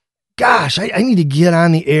 gosh, I need to get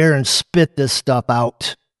on the air and spit this stuff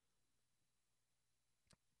out.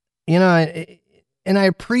 You know, and I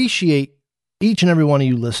appreciate each and every one of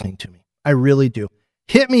you listening to me. I really do.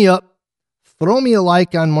 Hit me up. Throw me a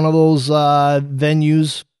like on one of those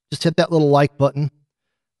venues. Just hit that little like button.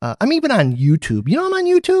 I'm even on YouTube. You know I'm on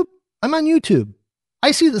YouTube? I'm on YouTube.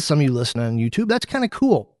 I see that some of you listen on YouTube. That's kind of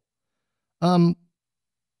cool.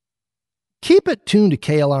 Keep it tuned to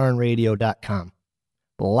KLRNradio.com.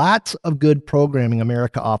 Lots of good programming.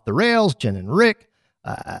 America Off the Rails, Jen and Rick,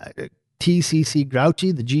 TCC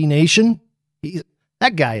Grouchy, the G Nation.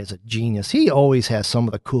 That guy is a genius. He always has some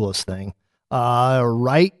of the coolest thing.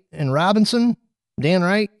 Wright and Robinson, Dan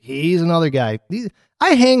Wright, he's another guy.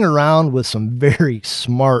 I hang around with some very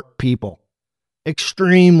smart people,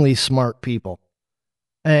 extremely smart people.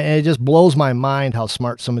 And it just blows my mind how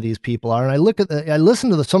smart some of these people are. And I listen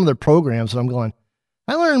to some of their programs and I'm going,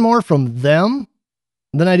 I learn more from them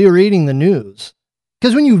than I do reading the news.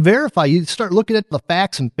 Because when you verify, you start looking at the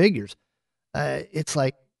facts and figures. It's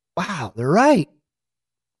like, wow, they're right.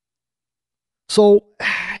 So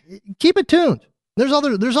keep it tuned. There's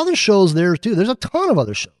other shows there too. There's a ton of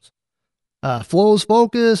other shows. Flo's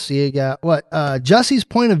Focus. You got Jesse's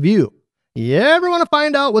Point of View. You ever want to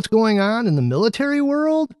find out what's going on in the military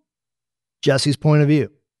world? Jesse's Point of View.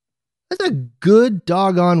 That's a good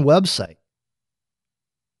doggone website.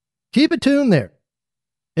 Keep it tuned there.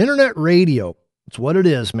 Internet radio. It's what it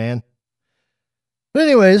is, man. But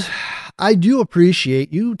anyways, I do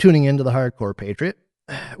appreciate you tuning into the Hardcore Patriot.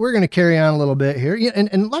 We're going to carry on a little bit here.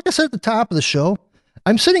 And like I said at the top of the show,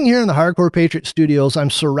 I'm sitting here in the Hardcore Patriot studios. I'm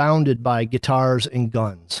surrounded by guitars and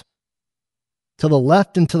guns to the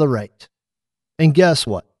left and to the right. And guess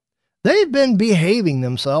what? They've been behaving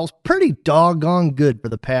themselves pretty doggone good for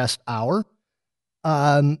the past hour.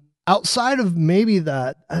 Outside of maybe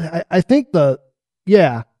that, I think that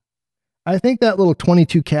little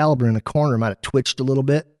 22 caliber in the corner might have twitched a little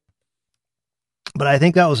bit. But I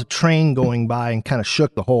think that was a train going by and kind of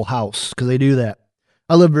shook the whole house because they do that.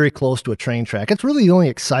 I live very close to a train track. It's really the only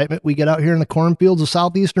excitement we get out here in the cornfields of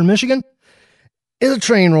southeastern Michigan is a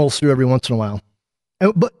train rolls through every once in a while.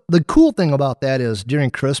 But the cool thing about that is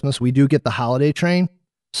during Christmas, we do get the holiday train.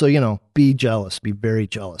 So, you know, be jealous, be very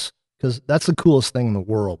jealous because that's the coolest thing in the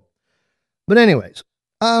world. But anyways,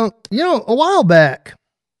 a while back,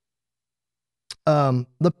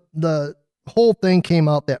 the whole thing came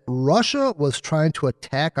out that Russia was trying to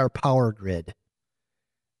attack our power grid.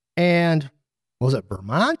 And was it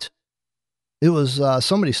Vermont? It was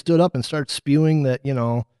somebody stood up and started spewing that,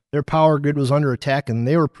 their power grid was under attack, and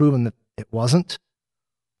they were proving that it wasn't.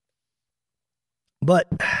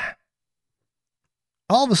 But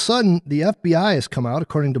all of a sudden, the FBI has come out,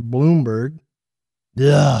 according to Bloomberg.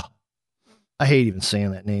 Ugh. I hate even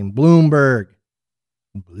saying that name. Bloomberg.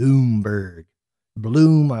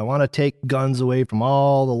 Bloom, I want to take guns away from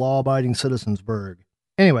all the law-abiding citizens, Berg.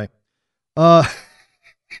 Anyway,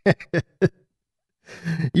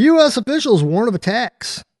 U.S. officials warn of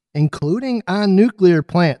attacks, including on nuclear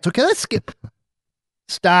plants. Okay, let's skip.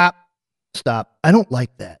 Stop. I don't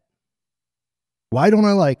like that. Why don't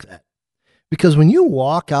I like that? Because when you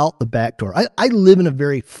walk out the back door, I live in a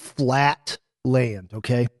very flat land,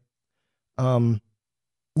 okay?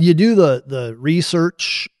 You do the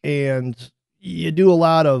research and you do a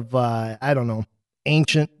lot of,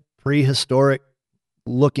 ancient, prehistoric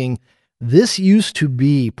looking. This used to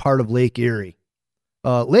be part of Lake Erie.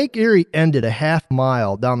 Lake Erie ended a half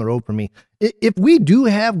mile down the road from me. If we do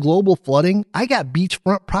have global flooding, I got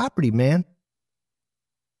beachfront property, man.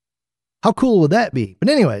 How cool would that be? But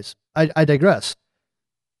anyways, I digress.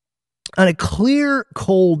 On a clear,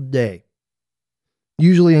 cold day,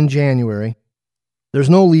 usually in January, there's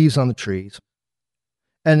no leaves on the trees,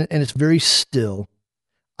 and it's very still.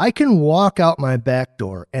 I can walk out my back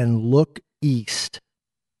door and look east,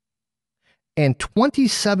 and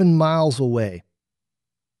 27 miles away,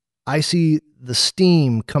 I see the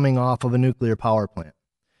steam coming off of a nuclear power plant.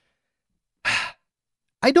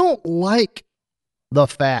 I don't like the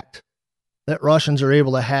fact that Russians are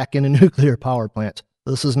able to hack into nuclear power plants.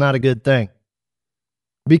 This is not a good thing,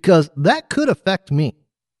 because that could affect me.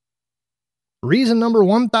 Reason number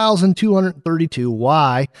 1,232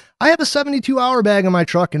 why I have a 72-hour bag in my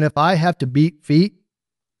truck, and if I have to beat feet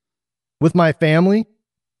with my family,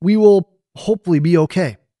 we will hopefully be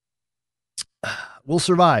okay. We'll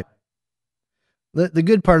survive. The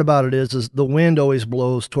good part about it is the wind always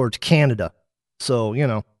blows towards Canada. So,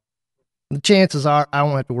 the chances are I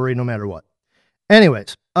won't have to worry no matter what.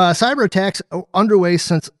 Anyways, cyber attacks underway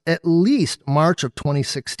since at least March of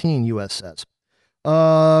 2016, U.S. says.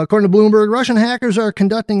 According to Bloomberg, Russian hackers are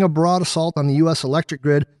conducting a broad assault on the U.S. electric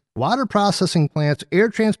grid, water processing plants, air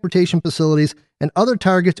transportation facilities, and other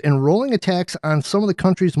targets, and rolling attacks on some of the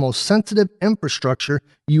country's most sensitive infrastructure,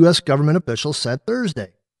 U.S. government officials said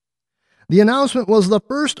Thursday. The announcement was the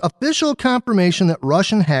first official confirmation that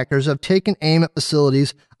Russian hackers have taken aim at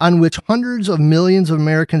facilities on which hundreds of millions of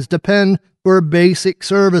Americans depend for basic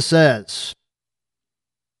services.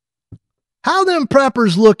 How them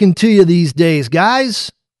preppers looking to you these days,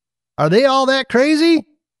 guys? Are they all that crazy?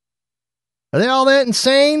 Are they all that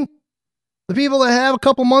insane? The people that have a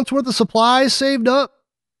couple months worth of supplies saved up?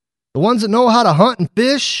 The ones that know how to hunt and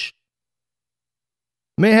fish?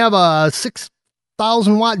 May have a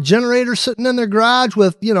 6,000-watt generator sitting in their garage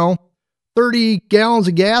with, 30 gallons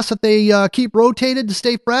of gas that they keep rotated to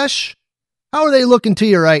stay fresh? How are they looking to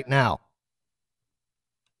you right now?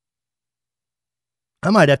 I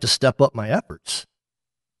might have to step up my efforts.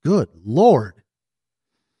 Good Lord.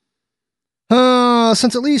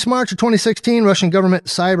 Since at least March of 2016, Russian government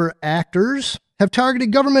cyber actors have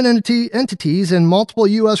targeted government entities in multiple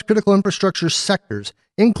U.S. critical infrastructure sectors,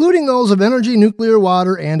 including those of energy, nuclear,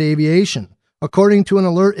 water, and aviation, according to an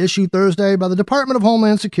alert issued Thursday by the Department of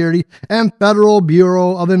Homeland Security and Federal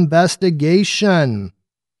Bureau of Investigation.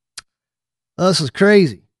 This is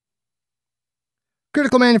crazy.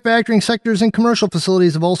 Critical manufacturing sectors and commercial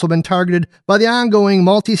facilities have also been targeted by the ongoing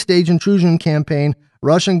multi-stage intrusion campaign,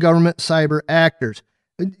 Russian government cyber actors.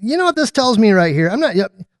 You know what this tells me right here?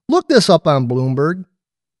 Look this up on Bloomberg.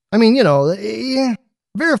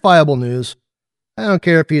 Verifiable news. I don't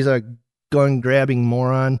care if he's a gun-grabbing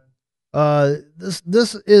moron.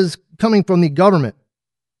 This is coming from the government.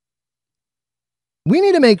 We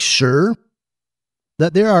need to make sure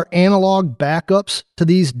that there are analog backups to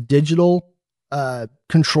these digital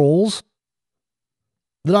controls,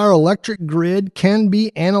 that our electric grid can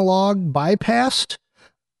be analog bypassed,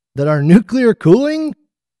 that our nuclear cooling,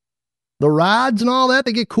 the rods and all that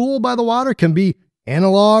get cooled by the water, can be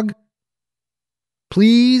analog.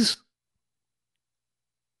 Please.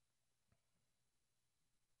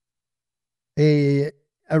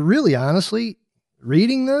 Really, honestly,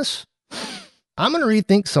 reading this, I'm going to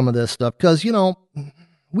rethink some of this stuff because,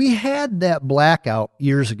 we had that blackout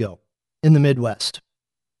years ago in the Midwest.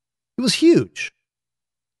 It was huge.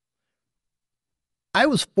 I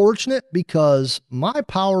was fortunate because my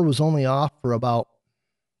power was only off for about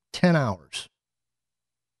 10 hours.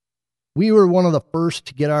 We were one of the first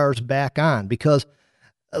to get ours back on because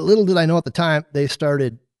little did I know at the time they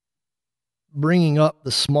started bringing up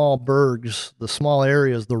the small burgs, the small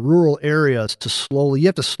areas, the rural areas you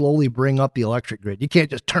have to slowly bring up the electric grid. You can't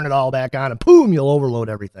just turn it all back on and boom, you'll overload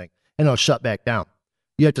everything and it'll shut back down.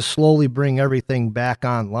 You have to slowly bring everything back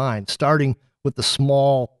online, starting with the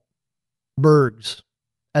small burgs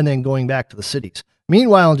and then going back to the cities.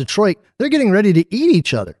 Meanwhile, in Detroit, they're getting ready to eat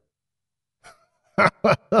each other.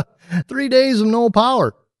 3 days of no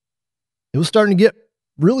power. It was starting to get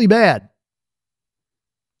really bad.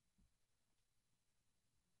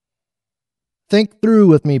 Think through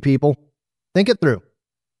with me, people. Think it through.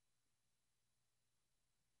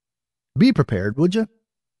 Be prepared, would you?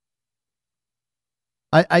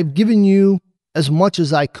 I've given you as much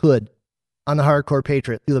as I could on the Hardcore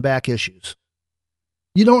Patriot through the back issues.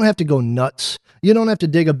 You don't have to go nuts. You don't have to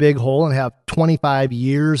dig a big hole and have 25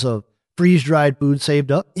 years of freeze-dried food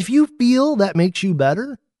saved up. If you feel that makes you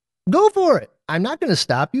better, go for it. I'm not going to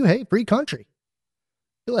stop you. Hey, free country.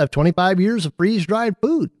 You'll have 25 years of freeze-dried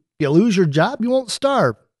food. If you lose your job, you won't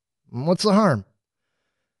starve. What's the harm?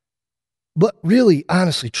 But really,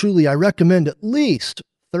 honestly, truly, I recommend at least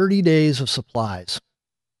 30 days of supplies.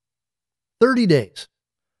 30 days.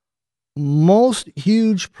 Most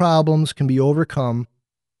huge problems can be overcome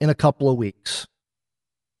in a couple of weeks.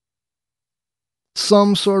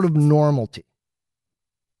 Some sort of normalcy.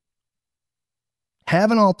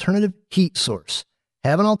 Have an alternative heat source.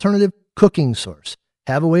 Have an alternative cooking source.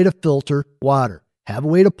 Have a way to filter water. Have a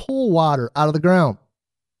way to pull water out of the ground.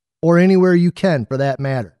 Or anywhere you can, for that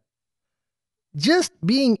matter. Just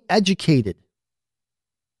being educated.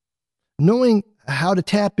 Knowing how to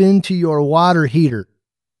tap into your water heater.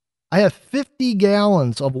 I have 50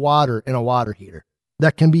 gallons of water in a water heater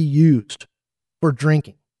that can be used for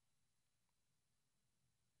drinking.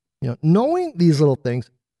 Knowing these little things,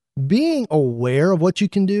 being aware of what you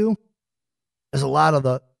can do is a lot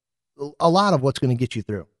of what's going to get you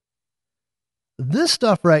through. This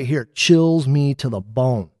stuff right here chills me to the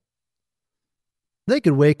bone. They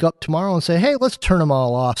could wake up tomorrow and say, hey, let's turn them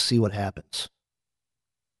all off, see what happens.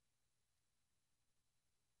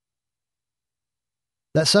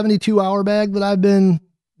 That 72-hour bag that I've been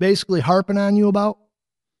basically harping on you about,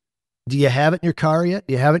 do you have it in your car yet?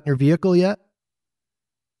 Do you have it in your vehicle yet?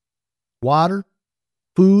 Water,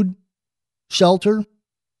 food, shelter.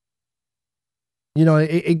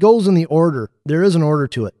 It goes in the order. There is an order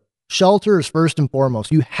to it. Shelter is first and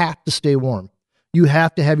foremost. You have to stay warm. You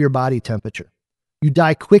have to have your body temperature. You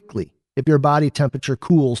die quickly if your body temperature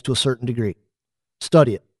cools to a certain degree.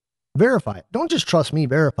 Study it. Verify it. Don't just trust me,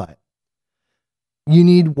 verify it. You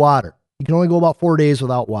need water. You can only go about 4 days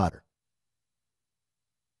without water.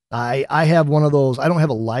 I have one of those. I don't have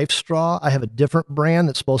a Life Straw. I have a different brand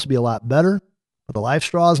that's supposed to be a lot better, but the Life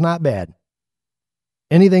Straw is not bad.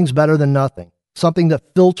 Anything's better than nothing. Something to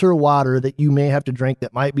filter water that you may have to drink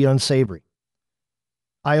that might be unsavory.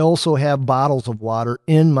 I also have bottles of water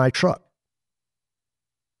in my truck.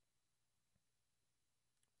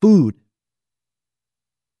 Food.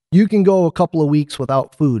 You can go a couple of weeks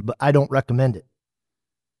without food, but I don't recommend it.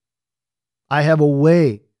 I have a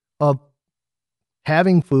way of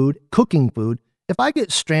having food, cooking food. If I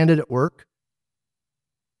get stranded at work,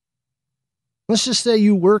 let's just say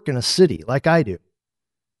you work in a city like I do,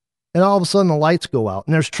 and all of a sudden the lights go out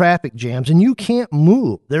and there's traffic jams and you can't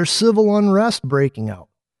move. There's civil unrest breaking out.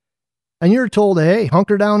 And you're told, hey,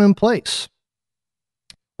 hunker down in place.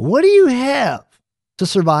 What do you have to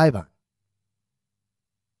survive on?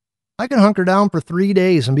 I can hunker down for 3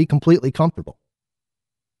 days and be completely comfortable.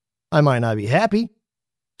 I might not be happy,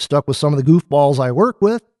 stuck with some of the goofballs I work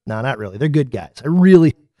with. No, not really. They're good guys.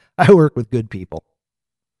 I work with good people.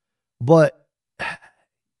 But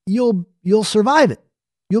you'll survive it.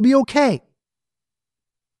 You'll be okay.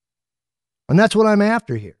 And that's what I'm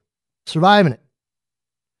after here. Surviving it.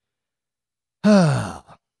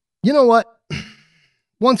 You know what?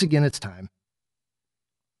 Once again, it's time.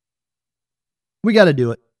 We got to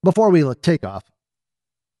do it before we take off.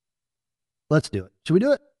 Let's do it. Should we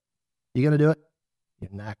do it? You going to do it?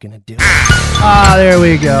 You're not going to do it. There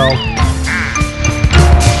we go.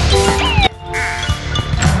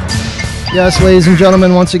 Yes, ladies and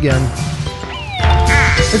gentlemen, once again,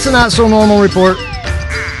 it's a not so normal report.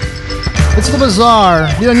 It's the bizarre,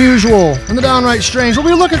 the unusual, and the downright strange, where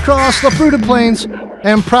we look across the fruited plains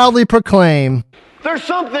and proudly proclaim, there's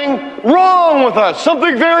something wrong with us.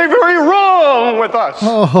 Something very, very wrong with us.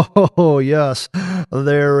 Oh, yes,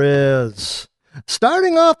 there is.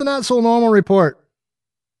 Starting off the not so normal report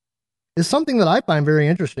is something that I find very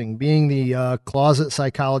interesting, being the closet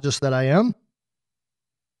psychologist that I am.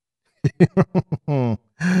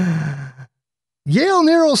 Yale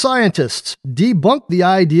neuroscientists debunk the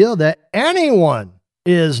idea that anyone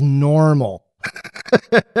is normal.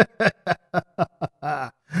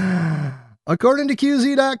 According to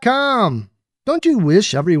QZ.com, don't you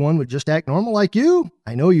wish everyone would just act normal like you?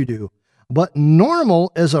 I know you do. But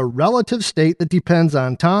normal is a relative state that depends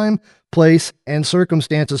on time, place, and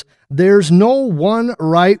circumstances. There's no one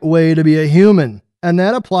right way to be a human, and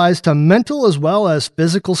that applies to mental as well as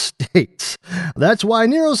physical states. That's why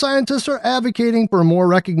neuroscientists are advocating for more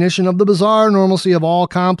recognition of the bizarre normalcy of all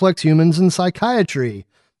complex humans in psychiatry,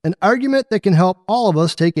 an argument that can help all of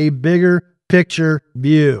us take a bigger picture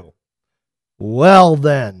view. Well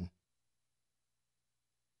then,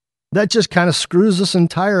 that just kind of screws this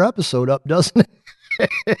entire episode up, doesn't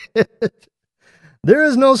it? There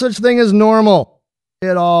is no such thing as normal.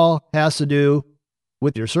 It all has to do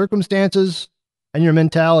with your circumstances and your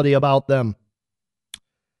mentality about them.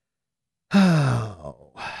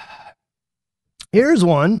 Here's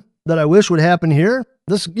one that I wish would happen here.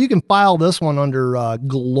 This, you can file this one under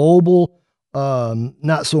global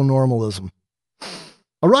not so normalism.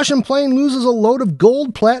 A Russian plane loses a load of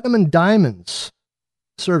gold, platinum, and diamonds.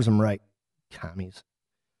 Serves them right, commies.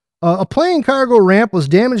 A plane cargo ramp was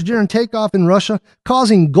damaged during takeoff in Russia,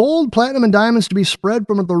 causing gold, platinum, and diamonds to be spread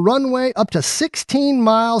from the runway up to 16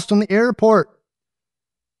 miles from the airport.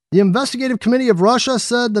 The investigative committee of Russia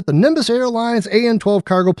said that the Nimbus Airlines AN-12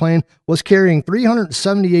 cargo plane was carrying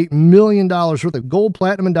 $378 million worth of gold,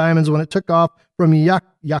 platinum, and diamonds when it took off from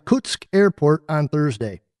Yakutsk Airport on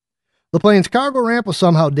Thursday. The plane's cargo ramp was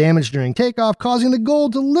somehow damaged during takeoff, causing the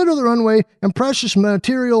gold to litter the runway and precious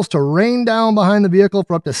materials to rain down behind the vehicle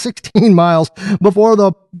for up to 16 miles before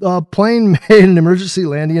the plane made an emergency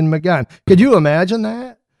landing in Magan. Could you imagine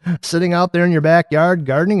that? Sitting out there in your backyard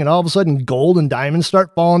gardening and all of a sudden gold and diamonds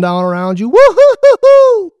start falling down around you.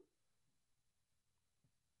 Woo-hoo-hoo-hoo!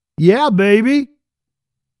 Yeah, baby.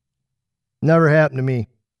 Never happened to me.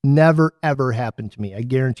 Never, ever happened to me. I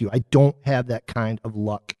guarantee you. I don't have that kind of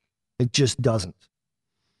luck. It just doesn't.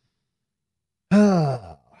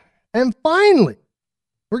 And finally,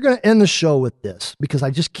 we're going to end the show with this because I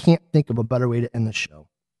just can't think of a better way to end the show.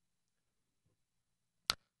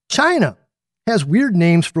 China has weird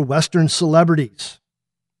names for Western celebrities.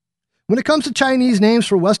 When it comes to Chinese names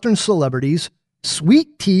for Western celebrities,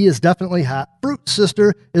 sweet tea is definitely hot, fruit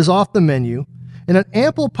sister is off the menu, and an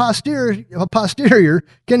ample posterior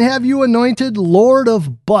can have you anointed Lord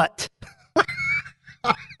of Butt.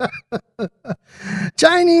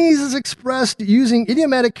 Chinese is expressed using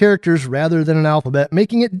idiomatic characters rather than an alphabet,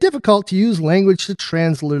 making it difficult to use language to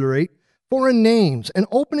transliterate foreign names and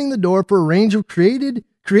opening the door for a range of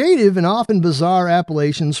creative and often bizarre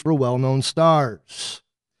appellations for well-known stars.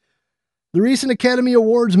 The recent Academy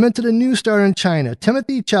Awards minted a new star in China,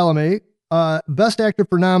 Timothée Chalamet, Best Actor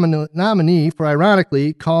for nominee for,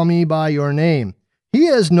 ironically, Call Me By Your Name. He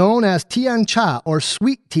is known as Tian Cha, or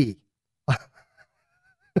Sweet Tea.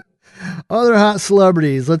 Other hot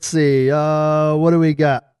celebrities. Let's see. What do we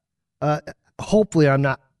got? Hopefully I'm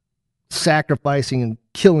not sacrificing and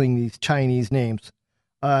killing these Chinese names.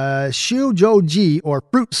 Xu Zhouji, or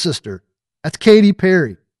Fruit Sister. That's Katy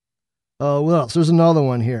Perry. What else? There's another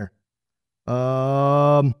one here.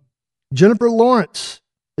 Jennifer Lawrence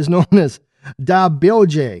is known as Da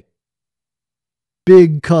Bioje.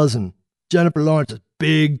 Big cousin. Jennifer Lawrence's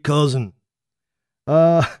big cousin.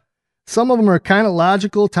 Some of them are kind of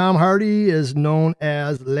logical. Tom Hardy is known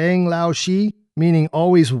as Lang Lao Shi, meaning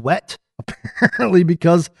always wet, apparently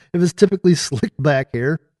because of his typically slicked back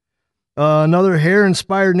hair. Another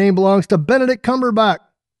hair-inspired name belongs to Benedict Cumberbatch,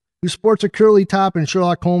 who sports a curly top in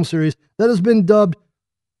Sherlock Holmes series that has been dubbed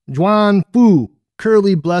Juan Fu,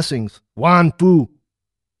 Curly Blessings. Juan Fu.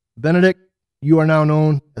 Benedict, you are now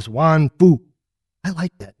known as Juan Fu. I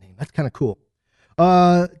like that name. That's kind of cool.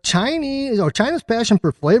 China's passion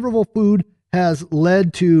for flavorful food has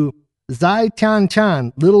led to Zai Tian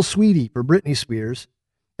Chan, Little Sweetie, for Britney Spears,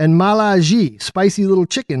 and Mala Ji, Spicy Little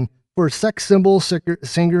Chicken, for sex symbol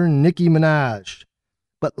singer Nicki Minaj.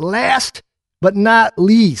 But last but not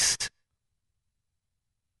least,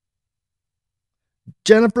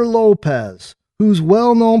 Jennifer Lopez, whose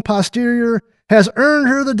well-known posterior has earned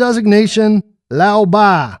her the designation Lao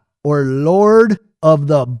Ba, or Lord of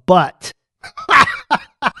the Butt.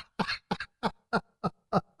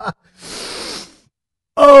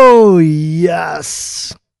 Oh,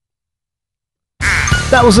 yes.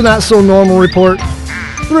 That was a Not So Normal report.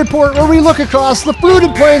 The report where we look across the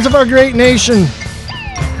polluted plains of our great nation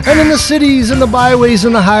and in the cities and the byways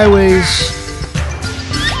and the highways,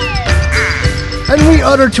 and we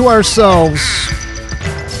utter to ourselves,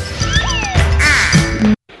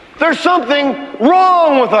 There's something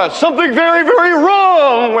wrong with us. Something very, very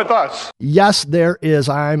wrong with us. Yes, there is.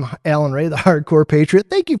 I'm Alan Ray, the Hardcore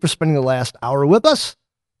Patriot. Thank you for spending the last hour with us.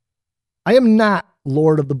 I am not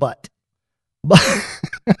Lord of the Butt, but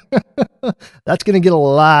that's going to get a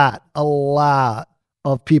lot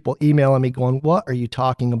of people emailing me going, what are you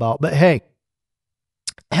talking about? But hey,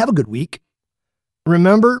 have a good week.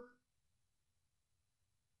 Remember,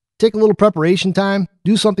 take a little preparation time,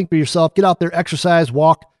 do something for yourself, get out there, exercise,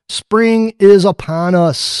 walk. Spring is upon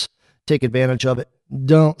us. Take advantage of it.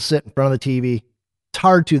 Don't sit in front of the TV. It's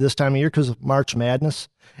hard to this time of year because of March Madness.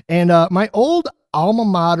 And my old alma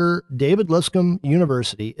mater, David Lipscomb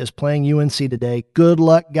University, is playing UNC today. Good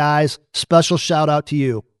luck, guys. Special shout out to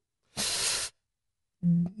you.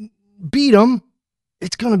 Beat them.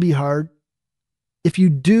 It's going to be hard. If you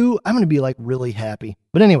do, I'm going to be like really happy.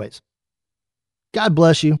 But anyways, God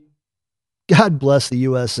bless you. God bless the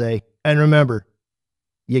USA. And remember,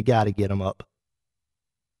 you got to get them up.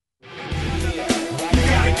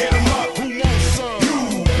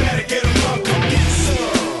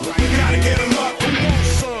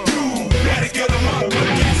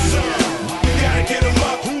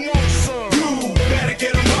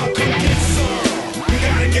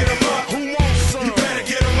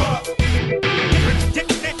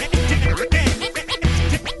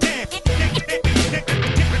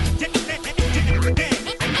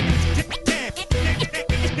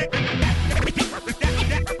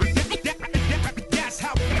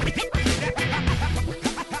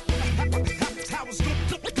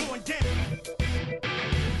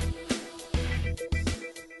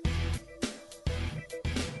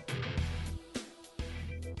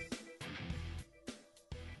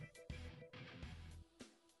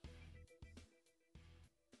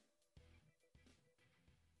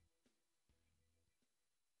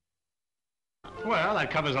 Well, that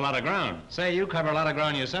covers a lot of ground. Say, you cover a lot of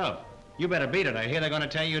ground yourself. You better beat it. I hear they're going to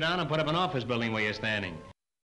tear you down and put up an office building where you're standing.